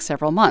for the next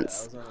several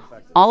months.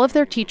 All of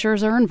their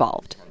teachers are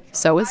involved.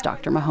 So is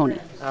Dr. Mahoney.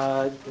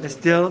 Ms.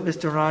 Dill,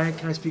 Mr. Ryan,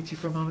 can I speak to you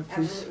for a moment,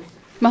 please?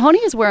 Mahoney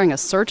is wearing a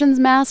surgeon's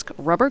mask,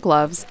 rubber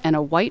gloves, and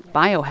a white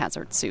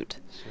biohazard suit.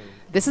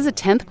 This is a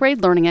 10th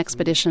grade learning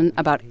expedition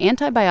about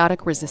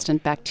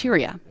antibiotic-resistant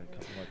bacteria.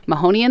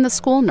 Mahoney and the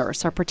school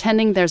nurse are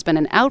pretending there's been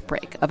an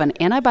outbreak of an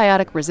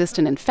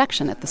antibiotic-resistant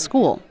infection at the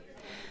school.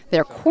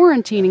 They're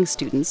quarantining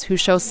students who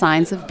show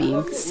signs of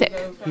being sick.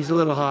 He's a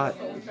little hot.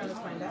 Okay,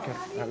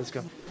 all right, let's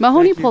go.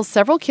 Mahoney pulls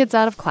several kids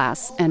out of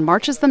class and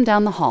marches them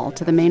down the hall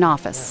to the main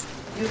office.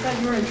 You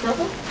thought you were in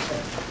trouble?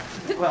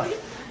 Well,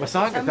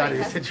 Wasanga thought he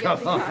was in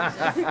trouble.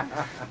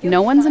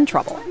 No one's in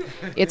trouble.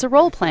 It's a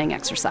role-playing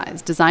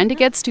exercise designed to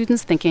get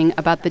students thinking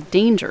about the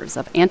dangers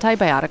of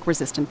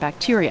antibiotic-resistant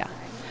bacteria.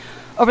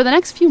 Over the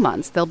next few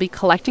months, they'll be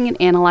collecting and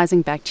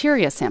analyzing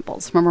bacteria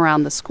samples from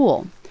around the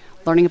school,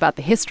 learning about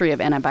the history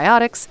of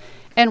antibiotics,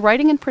 and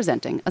writing and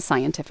presenting a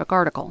scientific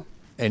article.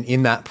 And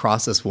in that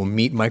process, we'll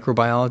meet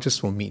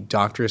microbiologists, we'll meet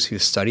doctors who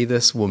study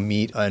this, we'll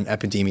meet an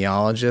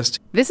epidemiologist.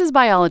 This is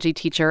biology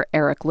teacher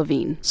Eric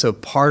Levine. So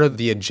part of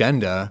the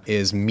agenda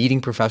is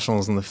meeting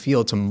professionals in the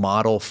field to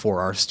model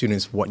for our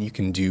students what you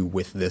can do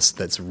with this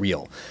that's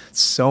real.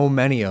 So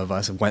many of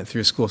us went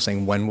through school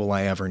saying, when will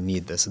I ever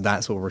need this?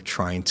 That's what we're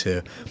trying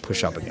to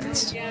push up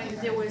against.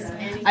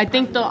 I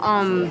think the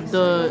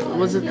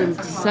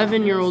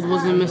 7-year-old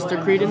wasn't Mr.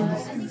 Creedon?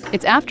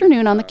 It's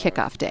afternoon on the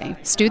kickoff day.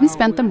 Students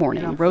spent the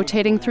morning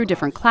rotating through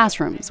different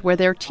classrooms where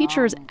their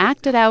teachers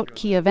acted out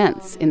key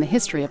events in the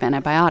history of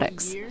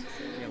antibiotics.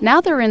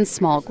 Now they're in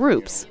small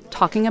groups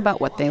talking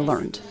about what they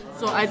learned.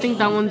 So I think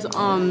that one's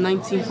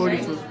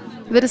 1942.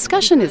 The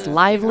discussion is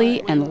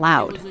lively and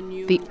loud,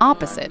 the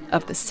opposite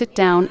of the sit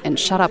down and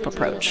shut up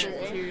approach.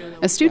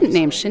 A student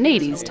named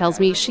Sineades tells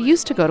me she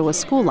used to go to a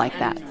school like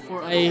that.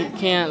 I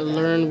can't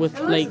learn with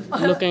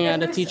looking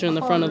at a teacher in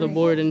the front of the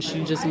board and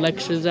she just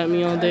lectures at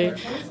me all day.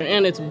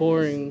 And it's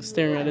boring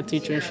staring at a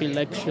teacher and she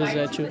lectures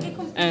at you.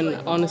 And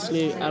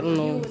honestly, I don't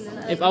know.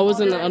 If I was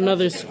in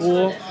another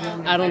school,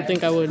 I don't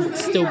think I would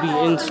still be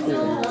in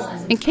school.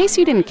 In case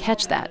you didn't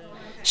catch that,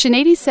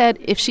 Sineades said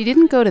if she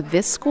didn't go to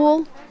this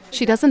school,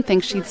 she doesn't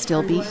think she'd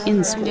still be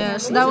in school. Yeah,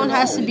 so that one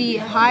has to be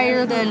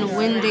higher than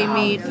when they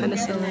made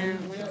penicillin.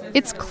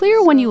 It's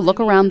clear when you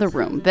look around the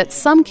room that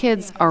some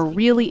kids are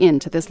really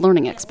into this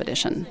learning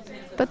expedition,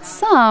 but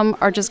some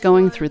are just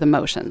going through the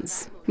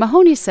motions.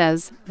 Mahoney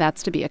says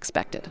that's to be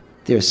expected.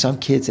 There are some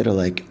kids that are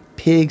like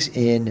pigs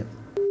in,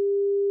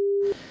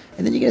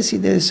 and then you're going to see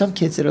there's some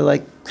kids that are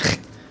like,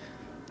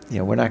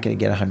 we're not going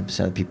to get 100%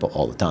 of the people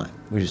all the time.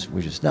 We're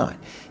just not.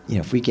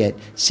 If we get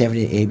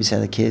 70 to 80%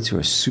 of the kids who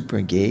are super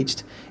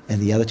engaged, and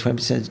the other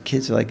 20% of the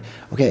kids are like,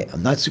 okay,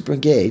 I'm not super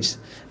engaged,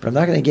 but I'm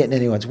not going to get in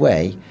anyone's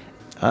way,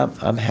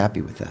 I'm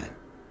happy with that.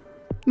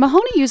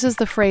 Mahoney uses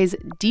the phrase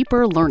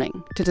deeper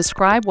learning to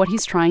describe what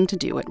he's trying to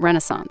do at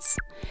Renaissance.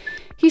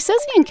 He says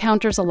he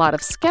encounters a lot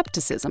of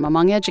skepticism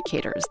among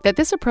educators that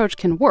this approach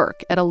can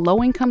work at a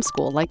low-income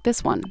school like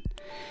this one.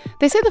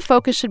 They say the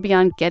focus should be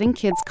on getting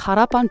kids caught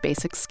up on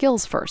basic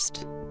skills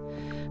first.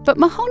 But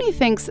Mahoney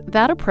thinks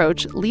that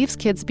approach leaves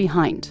kids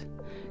behind.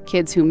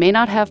 Kids who may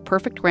not have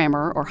perfect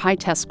grammar or high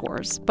test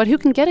scores, but who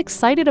can get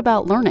excited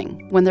about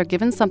learning when they're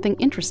given something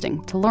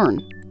interesting to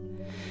learn.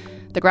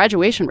 The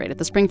graduation rate at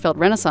the Springfield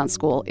Renaissance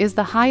School is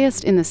the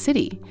highest in the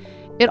city.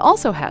 It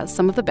also has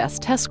some of the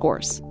best test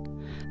scores.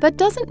 That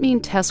doesn't mean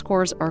test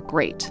scores are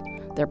great.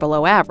 They're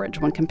below average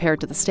when compared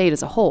to the state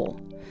as a whole.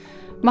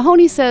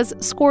 Mahoney says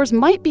scores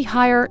might be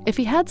higher if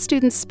he had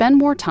students spend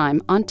more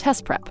time on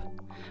test prep.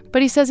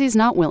 But he says he's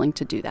not willing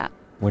to do that.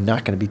 We're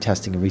not going to be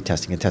testing and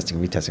retesting and testing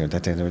and retesting and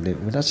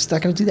testing. We're just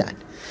not going to do that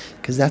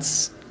because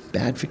that's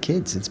bad for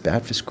kids. It's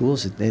bad for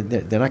schools. They're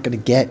not going to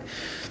get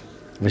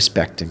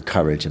respect and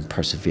courage and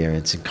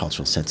perseverance and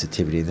cultural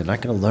sensitivity. They're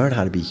not going to learn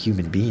how to be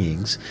human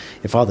beings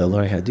if all they're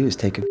learning how to do is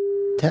take a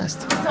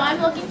test. So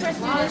I'm looking for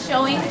students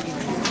showing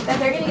that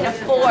they're going to get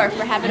a 4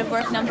 for habit of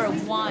work number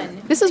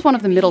 1. This is one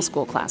of the middle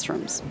school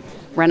classrooms.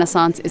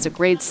 Renaissance is a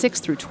grade 6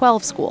 through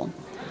 12 school.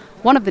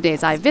 One of the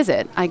days I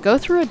visit, I go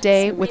through a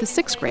day with a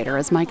 6th grader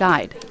as my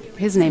guide.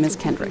 His name is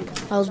Kendrick.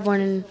 I was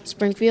born in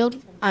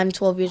Springfield. I'm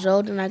 12 years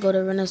old, and I go to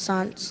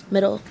Renaissance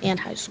Middle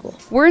and High School.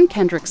 We're in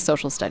Kendrick's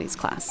social studies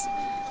class.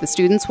 The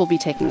students will be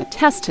taking a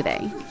test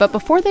today, but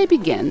before they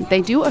begin,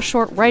 they do a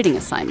short writing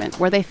assignment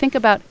where they think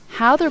about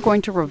how they're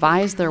going to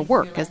revise their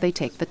work as they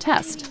take the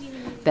test.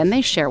 Then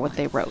they share what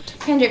they wrote.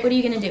 Kendrick, what are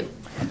you going to do?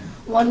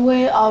 One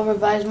way I'll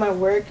revise my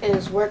work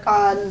is work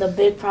on the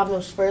big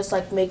problems first,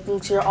 like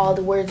making sure all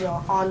the words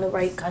are on the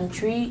right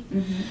country.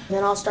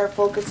 Then I'll start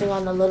focusing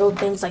on the little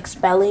things like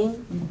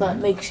spelling, but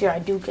make sure I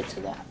do get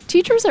to that.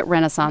 Teachers at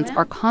Renaissance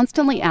are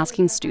constantly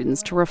asking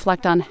students to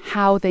reflect on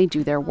how they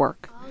do their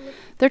work.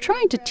 They're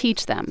trying to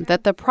teach them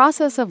that the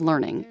process of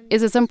learning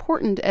is as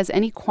important as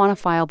any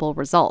quantifiable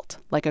result,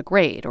 like a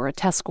grade or a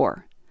test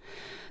score.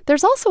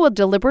 There's also a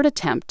deliberate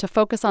attempt to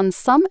focus on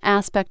some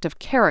aspect of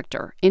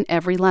character in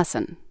every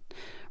lesson.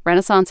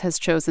 Renaissance has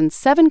chosen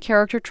 7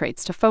 character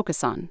traits to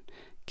focus on.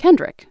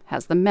 Kendrick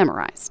has them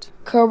memorized.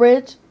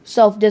 Courage,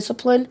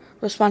 self-discipline,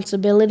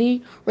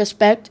 responsibility,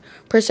 respect,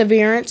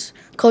 perseverance,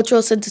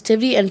 cultural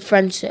sensitivity, and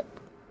friendship.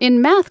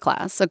 In math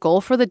class, a goal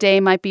for the day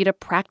might be to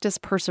practice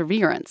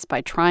perseverance by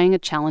trying a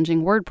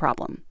challenging word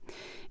problem.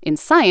 In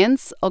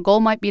science, a goal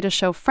might be to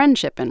show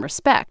friendship and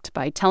respect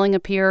by telling a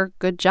peer,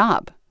 "Good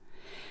job."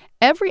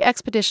 Every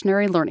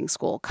expeditionary learning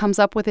school comes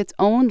up with its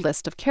own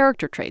list of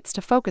character traits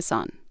to focus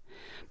on.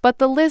 But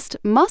the list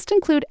must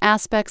include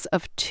aspects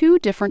of 2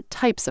 different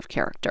types of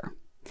character.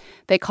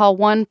 They call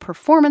one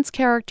performance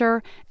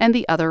character and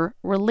the other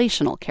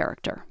relational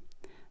character.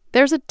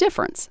 There's a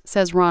difference,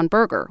 says Ron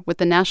Berger with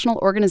the national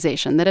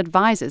organization that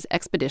advises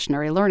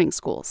expeditionary learning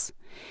schools.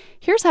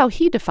 Here's how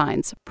he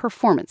defines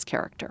performance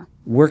character.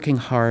 Working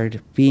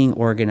hard, being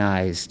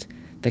organized,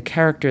 the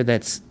character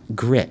that's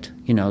grit,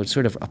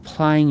 sort of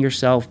applying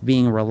yourself,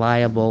 being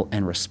reliable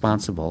and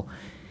responsible.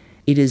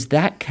 It is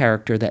that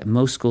character that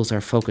most schools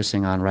are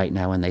focusing on right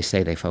now when they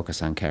say they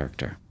focus on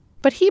character.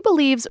 But he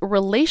believes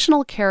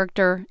relational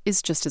character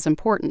is just as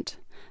important.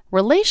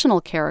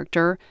 Relational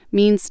character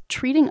means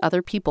treating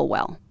other people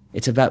well.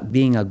 It's about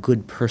being a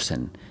good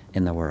person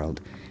in the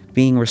world,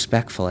 being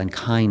respectful and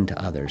kind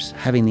to others,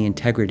 having the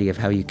integrity of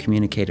how you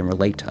communicate and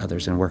relate to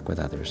others and work with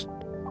others.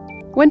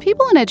 When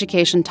people in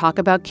education talk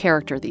about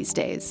character these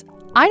days,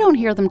 I don't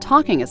hear them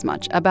talking as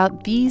much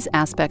about these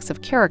aspects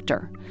of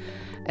character.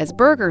 As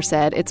Berger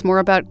said, it's more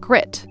about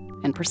grit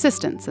and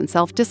persistence and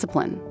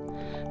self-discipline.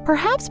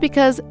 Perhaps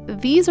because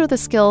these are the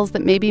skills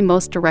that may be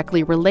most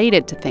directly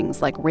related to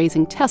things like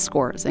raising test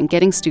scores and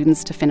getting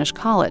students to finish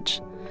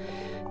college.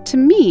 To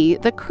me,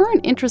 the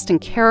current interest in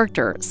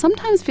character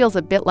sometimes feels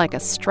a bit like a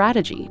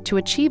strategy to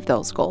achieve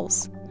those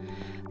goals.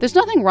 There's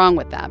nothing wrong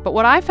with that, but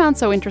what I found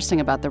so interesting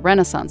about the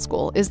Renaissance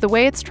School is the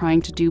way it's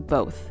trying to do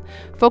both.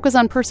 Focus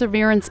on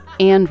perseverance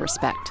and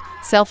respect,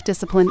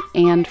 self-discipline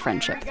and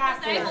friendship.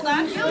 Let's make a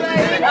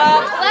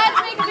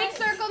big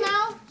circle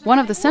now. One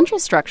of the central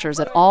structures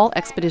at all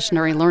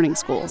expeditionary learning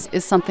schools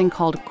is something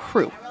called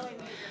crew.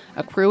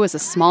 A crew is a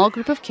small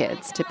group of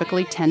kids,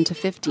 typically 10 to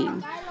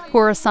 15, who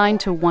are assigned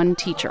to one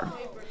teacher.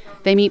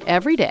 They meet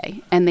every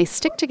day, and they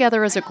stick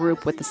together as a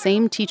group with the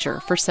same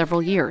teacher for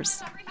several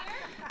years.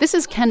 This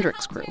is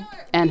Kendrick's crew,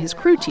 and his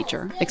crew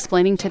teacher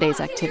explaining today's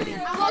activity.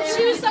 We'll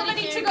choose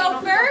somebody to go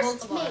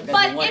first,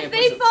 but if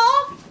they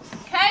fall,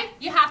 okay,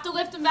 you have to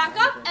lift them back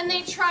up, and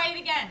they try it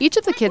again. Each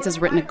of the kids has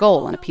written a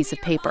goal on a piece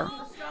of paper.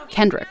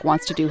 Kendrick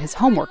wants to do his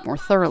homework more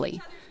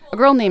thoroughly. A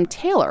girl named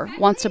Taylor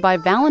wants to buy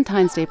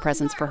Valentine's Day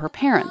presents for her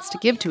parents to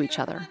give to each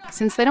other,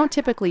 since they don't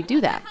typically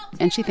do that,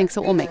 and she thinks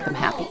it will make them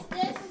happy.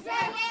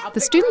 The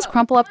students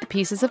crumple up the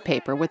pieces of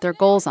paper with their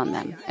goals on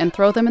them and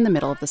throw them in the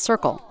middle of the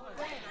circle.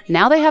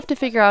 Now they have to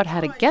figure out how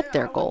to get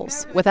their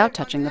goals without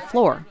touching the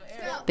floor.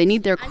 They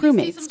need their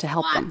crewmates to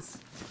help them.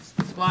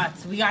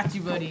 Squats, we got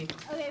you, buddy.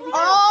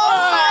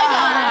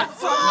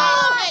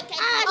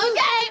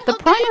 The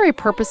primary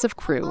purpose of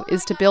crew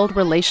is to build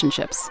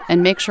relationships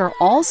and make sure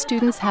all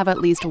students have at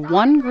least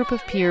one group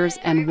of peers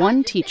and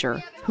one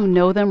teacher who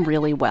know them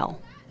really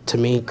well. To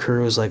me,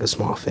 crew is like a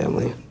small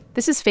family.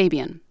 This is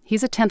Fabian.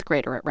 He's a 10th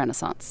grader at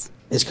Renaissance.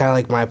 It's kind of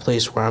like my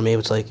place where I'm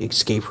able to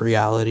escape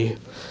reality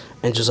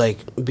and just like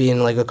be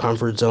in like a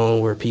comfort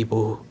zone where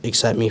people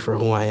accept me for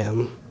who I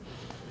am.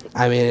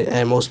 I mean,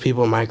 and most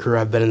people in my crew,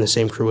 I've been in the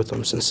same crew with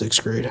them since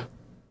 6th grade.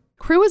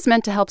 Crew is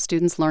meant to help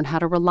students learn how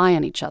to rely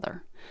on each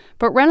other.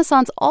 But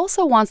Renaissance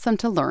also wants them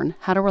to learn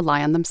how to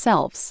rely on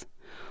themselves.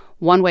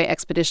 One way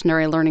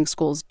expeditionary learning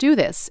schools do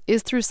this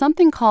is through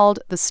something called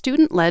the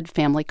Student-Led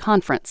Family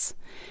Conference.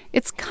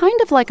 It's kind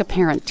of like a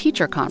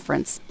parent-teacher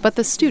conference, but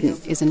the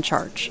student is in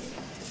charge.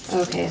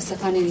 Okay,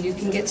 Stefania, you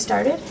can get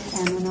started,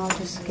 and then I'll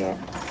just get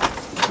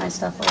my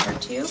stuff over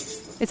to you.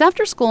 It's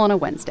after school on a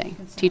Wednesday.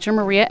 Teacher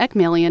Maria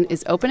Ekmalian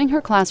is opening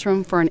her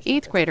classroom for an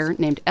 8th grader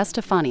named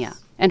Estefania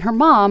and her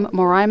mom,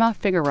 Moraima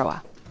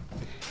Figueroa.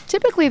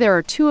 Typically, there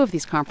are 2 of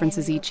these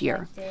conferences each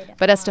year,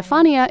 but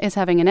Estefania is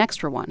having an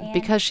extra one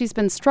because she's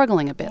been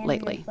struggling a bit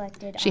lately.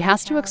 She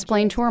has to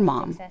explain to her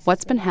mom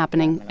what's been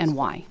happening and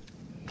why.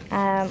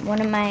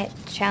 One of my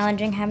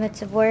challenging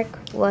habits of work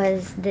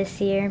was this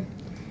year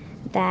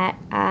that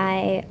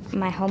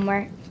my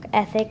homework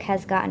ethic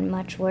has gotten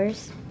much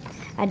worse.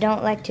 I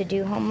don't like to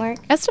do homework.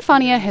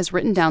 Estefania has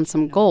written down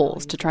some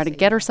goals to try to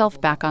get herself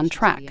back on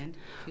track.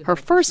 Her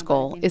first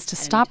goal is to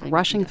stop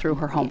rushing through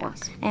her homework.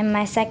 And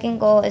my second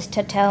goal is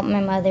to tell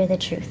my mother the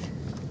truth.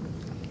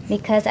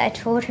 Because I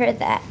told her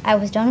that I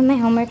was done with my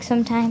homework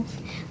sometimes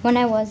when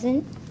I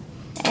wasn't.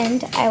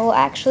 And I will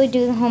actually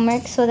do the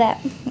homework so that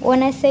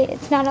when I say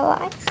it's not a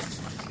lie.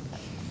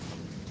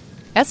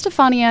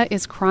 Estefania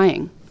is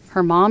crying.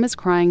 Her mom is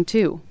crying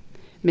too.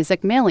 Ms.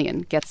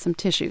 Ekmalian gets some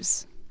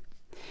tissues.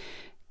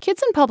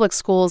 Kids in public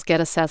schools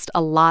get assessed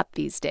a lot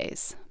these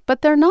days,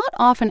 but they're not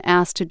often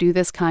asked to do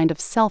this kind of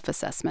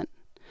self-assessment.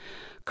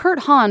 Kurt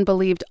Hahn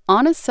believed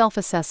honest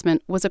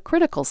self-assessment was a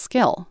critical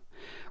skill.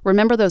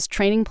 Remember those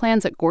training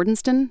plans at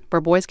Gordonston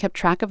where boys kept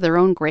track of their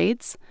own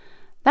grades?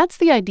 That's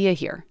the idea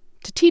here,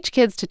 to teach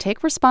kids to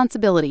take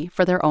responsibility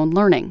for their own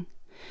learning.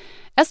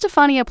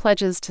 Estefania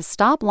pledges to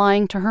stop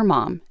lying to her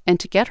mom and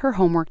to get her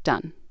homework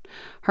done.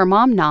 Her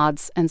mom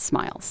nods and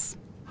smiles.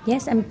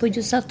 Yes, and put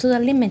yourself to the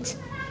limit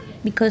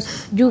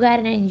because you got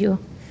it in you.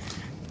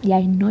 Yeah,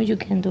 I know you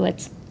can do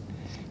it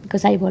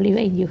because I believe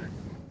in you.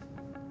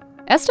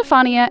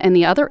 Estefania and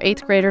the other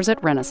 8th graders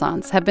at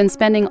Renaissance have been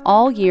spending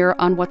all year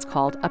on what's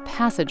called a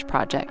passage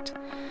project.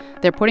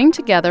 They're putting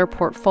together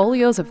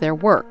portfolios of their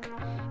work.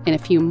 In a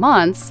few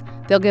months,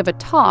 they'll give a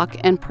talk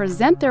and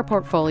present their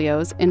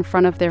portfolios in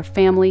front of their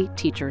family,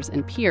 teachers,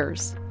 and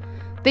peers.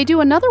 They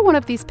do another one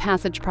of these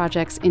passage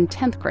projects in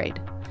 10th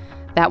grade.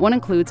 That one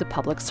includes a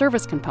public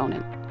service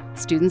component.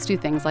 Students do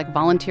things like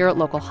volunteer at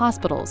local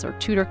hospitals or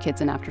tutor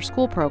kids in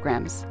after-school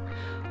programs.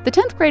 The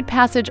 10th grade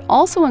passage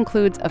also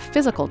includes a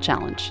physical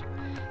challenge.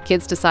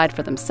 Kids decide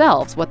for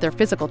themselves what their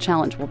physical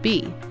challenge will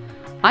be.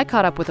 I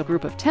caught up with a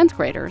group of 10th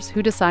graders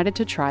who decided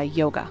to try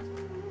yoga.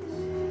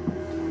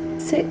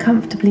 Sit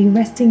comfortably,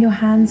 resting your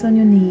hands on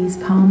your knees,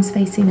 palms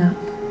facing up.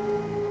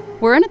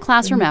 We're in a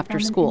classroom after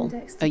school.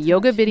 A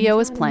yoga video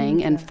is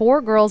playing and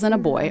 4 girls and a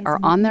boy are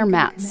on their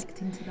mats.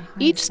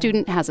 Each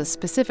student has a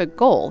specific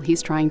goal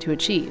he's trying to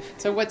achieve.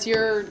 So what's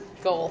your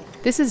goal?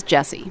 This is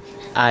Jesse.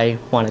 I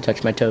want to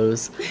touch my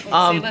toes.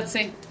 Let's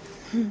see.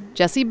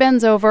 Jesse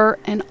bends over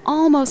and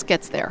almost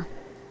gets there.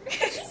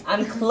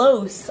 I'm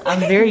close. I'm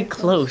very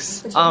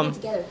close. Put your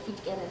feet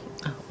together.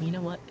 Oh, you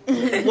know what?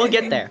 We'll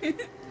get there.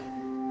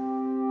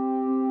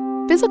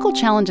 Physical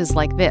challenges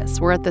like this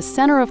were at the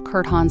center of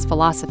Kurt Hahn's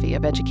philosophy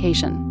of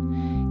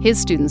education. His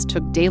students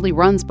took daily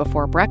runs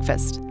before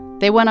breakfast.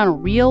 They went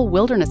on real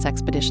wilderness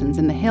expeditions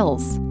in the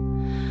hills.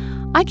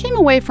 I came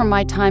away from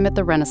my time at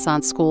the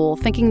Renaissance School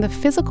thinking the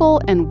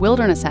physical and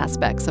wilderness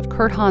aspects of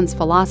Kurt Hahn's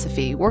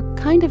philosophy were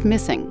kind of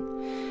missing.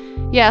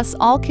 Yes,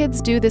 all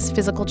kids do this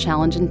physical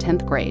challenge in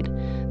 10th grade.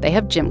 They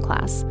have gym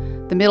class.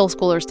 The middle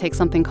schoolers take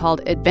something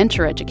called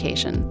adventure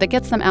education that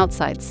gets them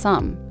outside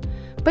some.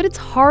 But it's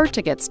hard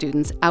to get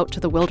students out to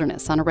the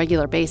wilderness on a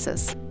regular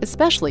basis,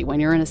 especially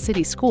when you're in a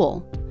city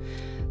school.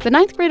 The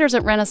 9th graders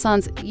at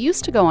Renaissance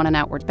used to go on an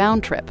outward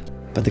bound trip.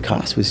 But the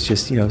cost was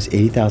just, it was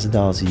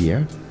 $80,000 a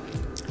year.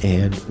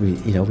 And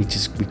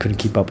we couldn't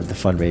keep up with the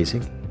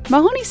fundraising.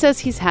 Mahoney says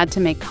he's had to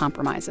make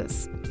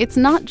compromises. It's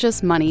not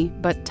just money,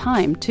 but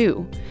time,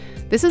 too.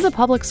 This is a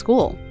public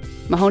school.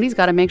 Mahoney's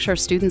got to make sure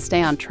students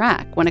stay on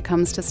track when it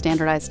comes to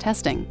standardized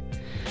testing.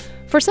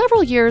 For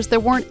several years, there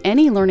weren't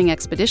any learning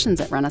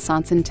expeditions at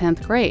Renaissance in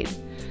 10th grade.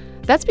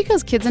 That's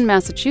because kids in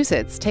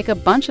Massachusetts take a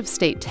bunch of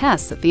state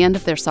tests at the end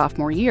of their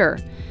sophomore year,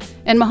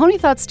 and Mahoney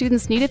thought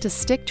students needed to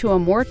stick to a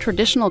more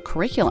traditional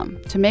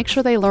curriculum to make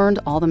sure they learned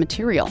all the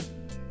material.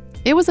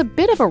 It was a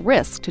bit of a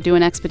risk to do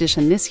an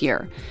expedition this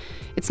year.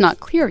 It's not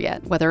clear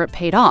yet whether it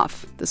paid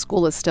off. The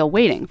school is still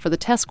waiting for the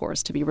test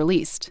scores to be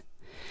released.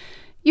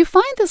 You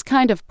find this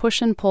kind of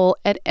push and pull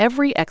at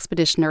every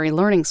expeditionary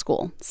learning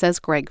school, says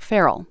Greg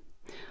Farrell.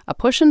 A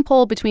push and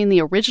pull between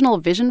the original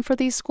vision for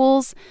these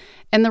schools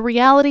and the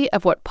reality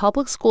of what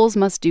public schools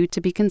must do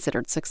to be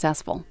considered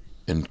successful.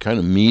 And kind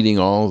of meeting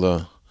all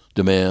the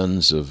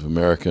demands of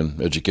American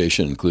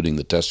education, including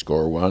the test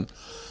score one,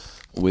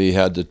 we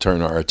had to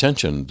turn our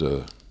attention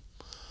to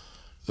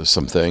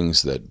some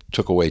things that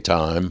took away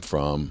time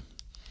from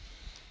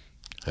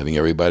having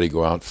everybody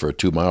go out for a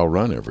 2-mile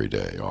run every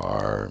day,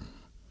 or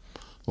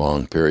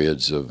long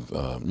periods of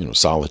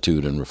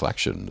solitude and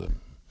reflection.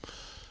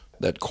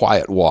 That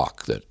quiet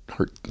walk that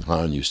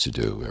Han used to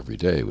do every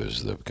day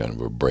was the kind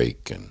of a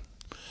break, and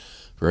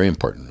very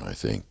important, I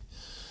think.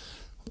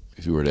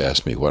 If you were to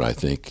ask me what I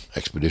think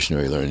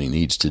expeditionary learning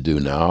needs to do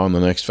now in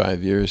the next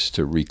 5 years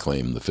to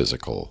reclaim the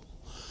physical,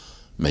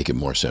 make it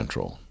more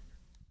central.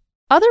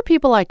 Other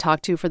people I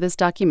talked to for this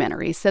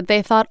documentary said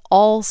they thought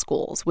all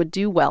schools would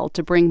do well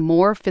to bring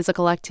more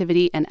physical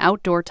activity and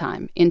outdoor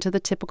time into the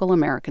typical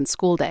American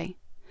school day.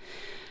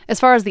 As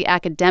far as the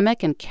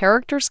academic and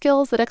character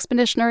skills that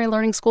expeditionary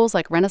learning schools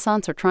like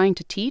Renaissance are trying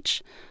to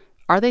teach,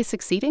 are they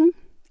succeeding?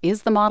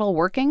 Is the model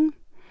working?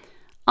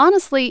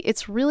 Honestly,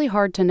 it's really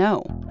hard to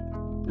know.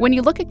 When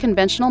you look at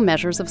conventional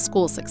measures of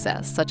school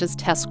success, such as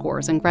test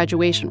scores and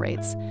graduation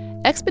rates,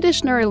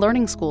 expeditionary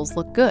learning schools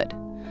look good.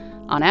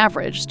 On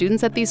average,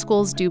 students at these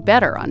schools do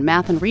better on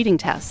math and reading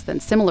tests than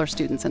similar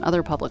students in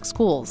other public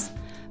schools.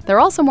 They're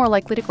also more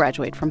likely to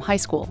graduate from high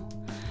school.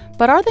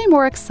 But are they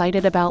more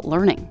excited about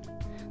learning?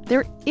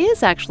 There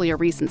is actually a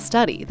recent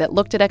study that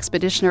looked at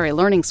expeditionary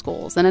learning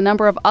schools and a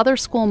number of other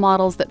school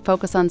models that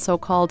focus on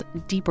so-called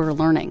deeper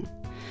learning.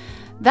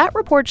 That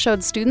report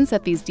showed students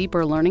at these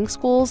deeper learning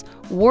schools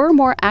were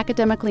more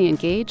academically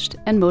engaged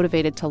and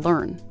motivated to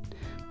learn.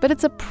 But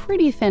it's a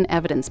pretty thin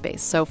evidence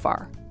base so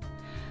far.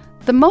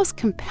 The most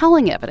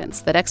compelling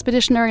evidence that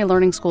expeditionary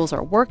learning schools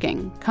are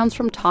working comes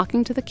from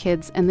talking to the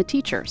kids and the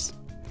teachers.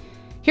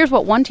 Here's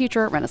what one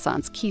teacher at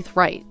Renaissance, Keith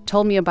Wright,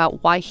 told me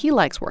about why he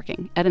likes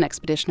working at an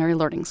expeditionary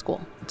learning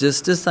school.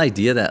 Just this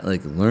idea that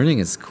learning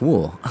is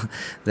cool,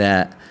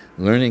 that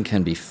learning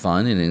can be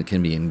fun and it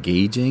can be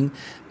engaging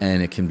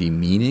and it can be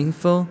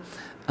meaningful.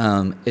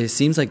 It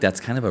seems like that's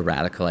kind of a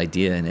radical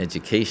idea in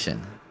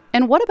education.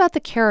 And what about the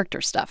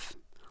character stuff?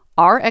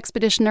 Are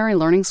expeditionary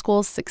learning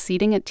schools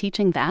succeeding at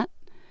teaching that?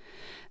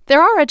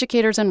 There are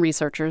educators and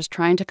researchers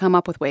trying to come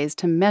up with ways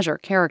to measure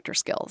character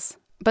skills,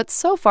 but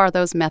so far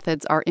those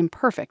methods are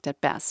imperfect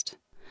at best.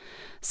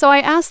 So I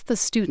asked the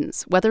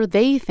students whether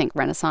they think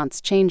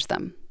Renaissance changed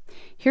them.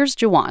 Here's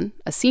Jawan,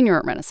 a senior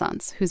at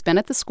Renaissance, who's been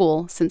at the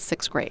school since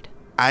 6th grade.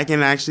 I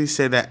can actually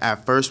say that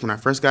at first, when I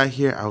first got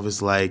here, I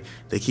was like,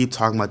 they keep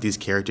talking about these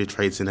character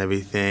traits and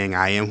everything.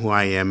 I am who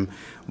I am.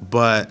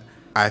 But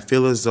I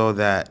feel as though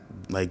that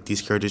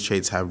these character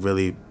traits have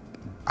really,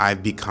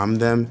 I've become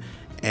them.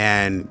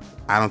 And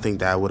I don't think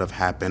that would have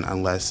happened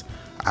unless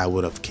I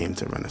would have came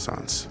to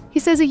Renaissance. He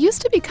says he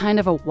used to be kind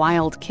of a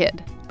wild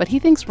kid, but he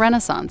thinks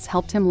Renaissance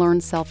helped him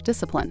learn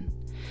self-discipline.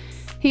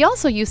 He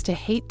also used to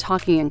hate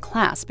talking in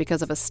class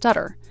because of a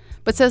stutter,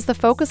 but says the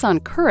focus on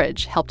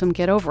courage helped him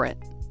get over it.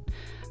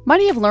 Might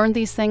he have learned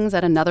these things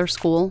at another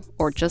school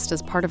or just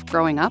as part of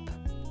growing up?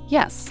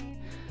 Yes.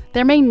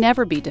 There may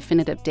never be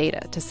definitive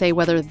data to say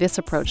whether this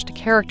approach to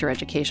character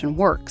education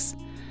works,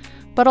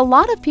 but a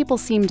lot of people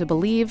seem to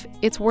believe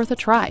it's worth a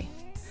try.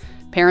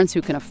 Parents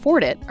who can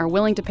afford it are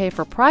willing to pay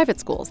for private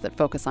schools that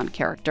focus on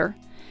character,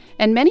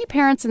 and many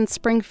parents in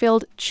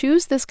Springfield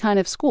choose this kind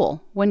of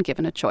school when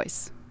given a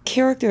choice.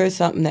 Character is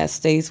something that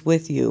stays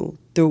with you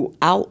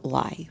throughout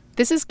life.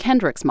 This is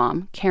Kendrick's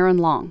mom, Karen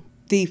Long.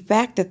 The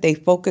fact that they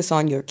focus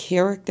on your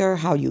character,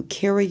 how you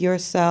carry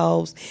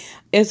yourselves,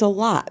 is a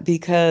lot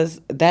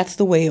because that's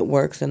the way it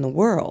works in the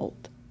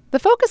world. The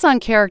focus on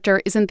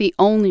character isn't the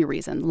only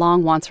reason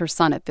Long wants her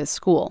son at this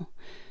school.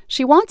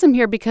 She wants him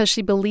here because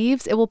she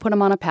believes it will put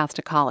him on a path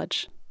to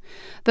college.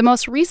 The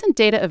most recent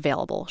data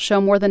available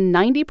show more than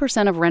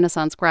 90% of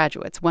Renaissance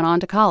graduates went on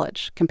to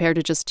college, compared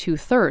to just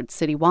 2/3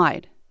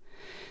 citywide.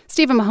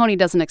 Stephen Mahoney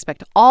doesn't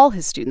expect all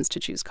his students to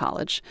choose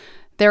college.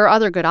 There are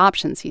other good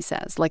options, he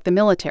says, like the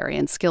military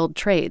and skilled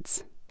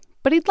trades.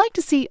 But he'd like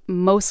to see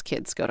most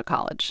kids go to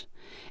college,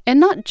 and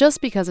not just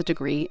because a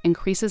degree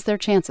increases their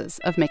chances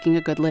of making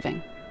a good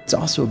living. It's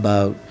also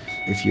about,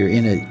 if you're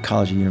in a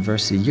college or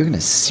university, you're going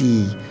to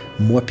see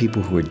more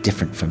people who are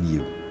different from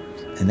you.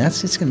 And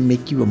that's just going to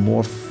make you a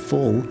more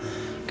full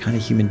kind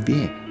of human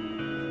being.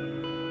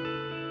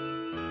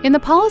 In the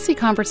policy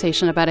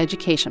conversation about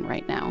education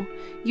right now,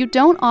 you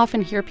don't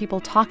often hear people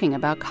talking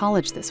about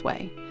college this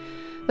way.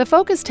 The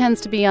focus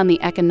tends to be on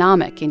the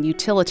economic and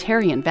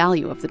utilitarian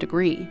value of the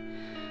degree.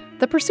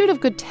 The pursuit of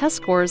good test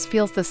scores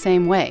feels the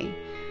same way.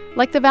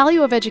 Like the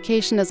value of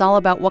education is all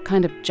about what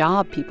kind of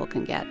job people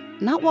can get,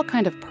 not what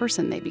kind of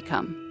person they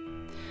become.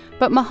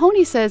 But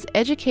Mahoney says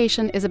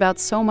education is about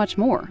so much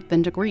more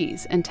than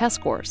degrees and test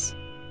scores.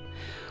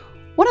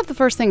 One of the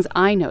first things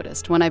I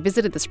noticed when I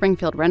visited the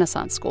Springfield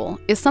Renaissance School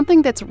is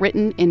something that's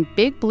written in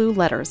big blue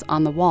letters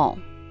on the wall.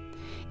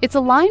 It's a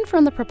line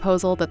from the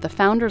proposal that the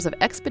founders of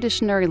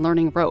Expeditionary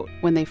Learning wrote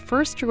when they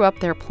first drew up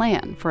their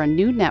plan for a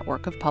new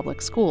network of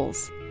public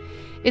schools.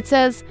 It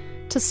says,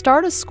 "To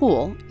start a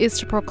school is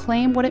to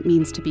proclaim what it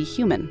means to be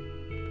human."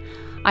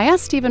 I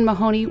asked Stephen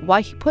Mahoney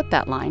why he put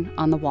that line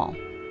on the wall.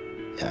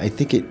 I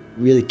think it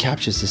really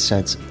captures the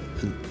sense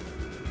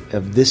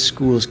of this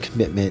school's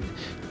commitment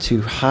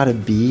to how to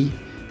be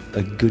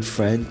a good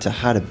friend, to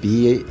how to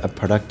be a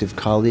productive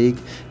colleague,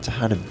 to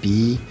how to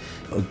be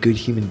a good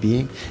human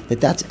being,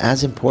 that's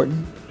as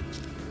important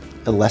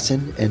a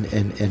lesson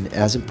and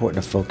as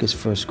important a focus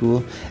for a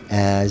school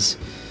as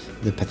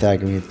the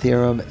Pythagorean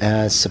theorem,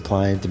 as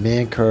supply and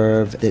demand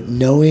curve, that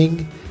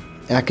knowing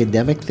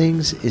academic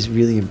things is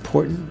really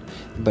important,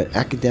 but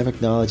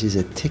academic knowledge is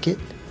a ticket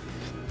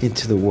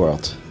into the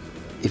world.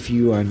 If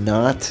you are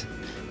not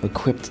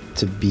equipped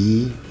to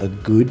be a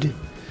good,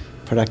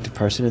 productive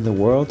person in the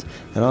world,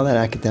 then all that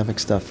academic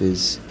stuff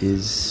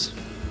is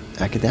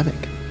academic.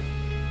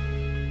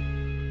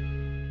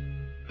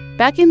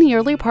 Back in the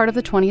early part of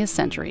the 20th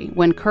century,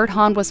 when Kurt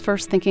Hahn was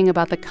first thinking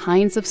about the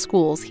kinds of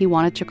schools he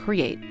wanted to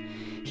create,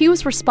 he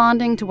was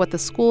responding to what the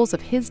schools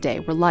of his day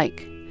were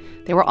like.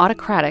 They were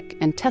autocratic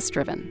and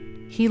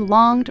test-driven. He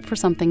longed for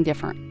something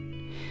different.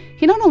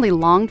 He not only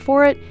longed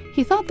for it,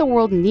 he thought the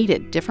world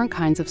needed different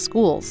kinds of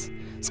schools.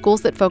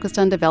 Schools that focused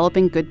on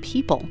developing good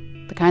people,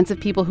 the kinds of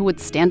people who would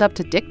stand up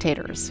to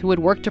dictators, who would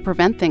work to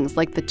prevent things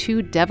like the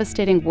 2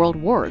 devastating world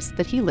wars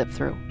that he lived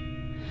through.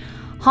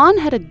 Hahn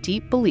had a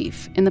deep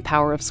belief in the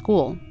power of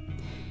school.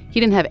 He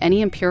didn't have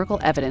any empirical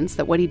evidence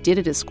that what he did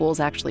at his schools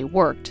actually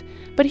worked,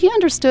 but he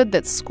understood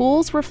that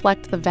schools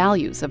reflect the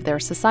values of their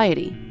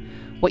society.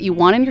 What you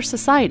want in your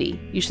society,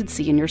 you should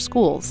see in your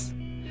schools.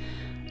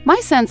 My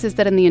sense is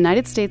that in the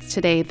United States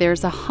today,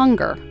 there's a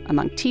hunger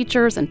among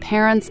teachers and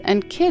parents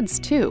and kids,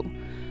 too,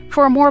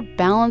 for a more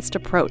balanced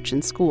approach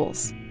in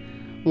schools,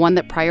 one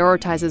that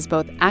prioritizes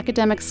both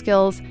academic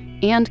skills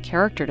and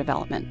character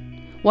development,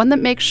 one that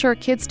makes sure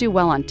kids do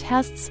well on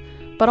tests,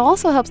 but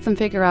also helps them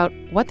figure out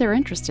what they're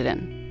interested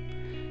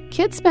in.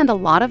 Kids spend a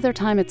lot of their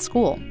time at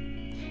school.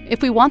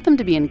 If we want them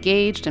to be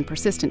engaged and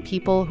persistent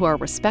people who are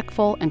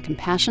respectful and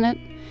compassionate,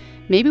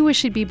 maybe we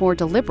should be more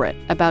deliberate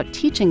about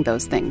teaching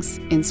those things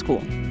in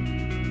school.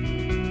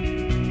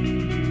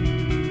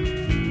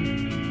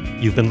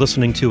 You've been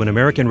listening to an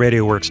American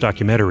Radio Works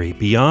documentary,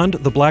 Beyond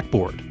the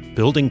Blackboard,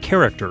 Building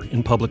Character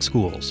in Public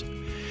Schools.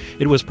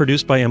 It was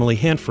produced by Emily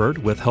Hanford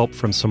with help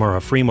from Samara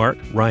Freemark,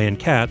 Ryan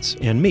Katz,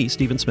 and me,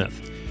 Stephen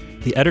Smith.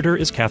 The editor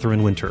is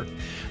Catherine Winter.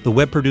 The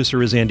web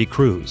producer is Andy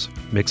Cruz.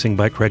 Mixing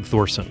by Craig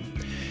Thorson.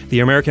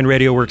 The American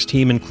Radio Works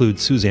team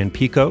includes Suzanne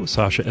Pico,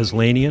 Sasha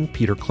Eslanian,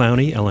 Peter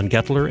Clowney, Ellen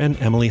Gettler,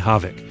 and Emily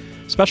Havik.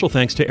 Special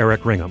thanks to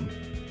Eric Ringham.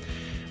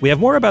 We have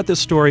more about this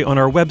story on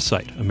our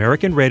website,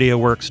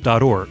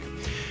 AmericanRadioWorks.org.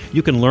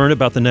 You can learn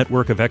about the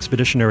network of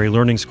expeditionary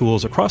learning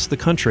schools across the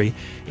country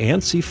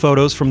and see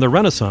photos from the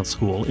Renaissance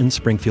School in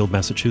Springfield,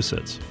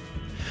 Massachusetts.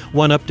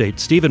 One update,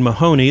 Stephen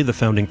Mahoney, the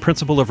founding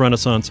principal of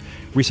Renaissance,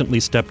 recently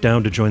stepped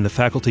down to join the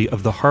faculty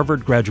of the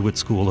Harvard Graduate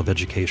School of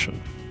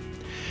Education.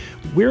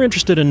 We're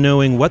interested in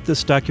knowing what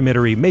this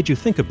documentary made you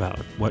think about.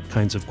 What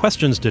kinds of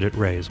questions did it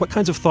raise? What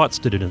kinds of thoughts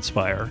did it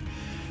inspire?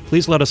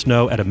 Please let us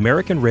know at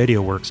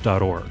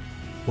AmericanRadioWorks.org.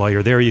 While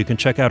you're there, you can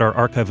check out our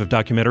archive of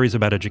documentaries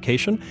about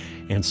education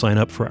and sign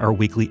up for our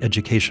weekly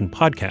education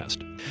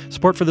podcast.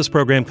 Support for this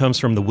program comes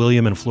from the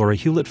William and Flora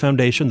Hewlett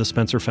Foundation, the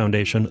Spencer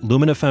Foundation,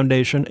 Lumina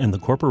Foundation, and the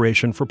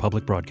Corporation for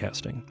Public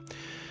Broadcasting.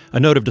 A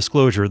note of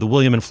disclosure, the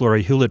William and Flora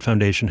Hewlett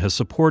Foundation has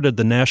supported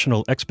the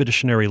National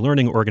Expeditionary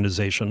Learning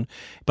Organization,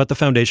 but the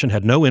foundation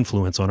had no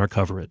influence on our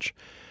coverage.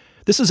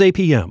 This is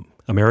APM,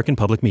 American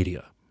Public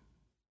Media.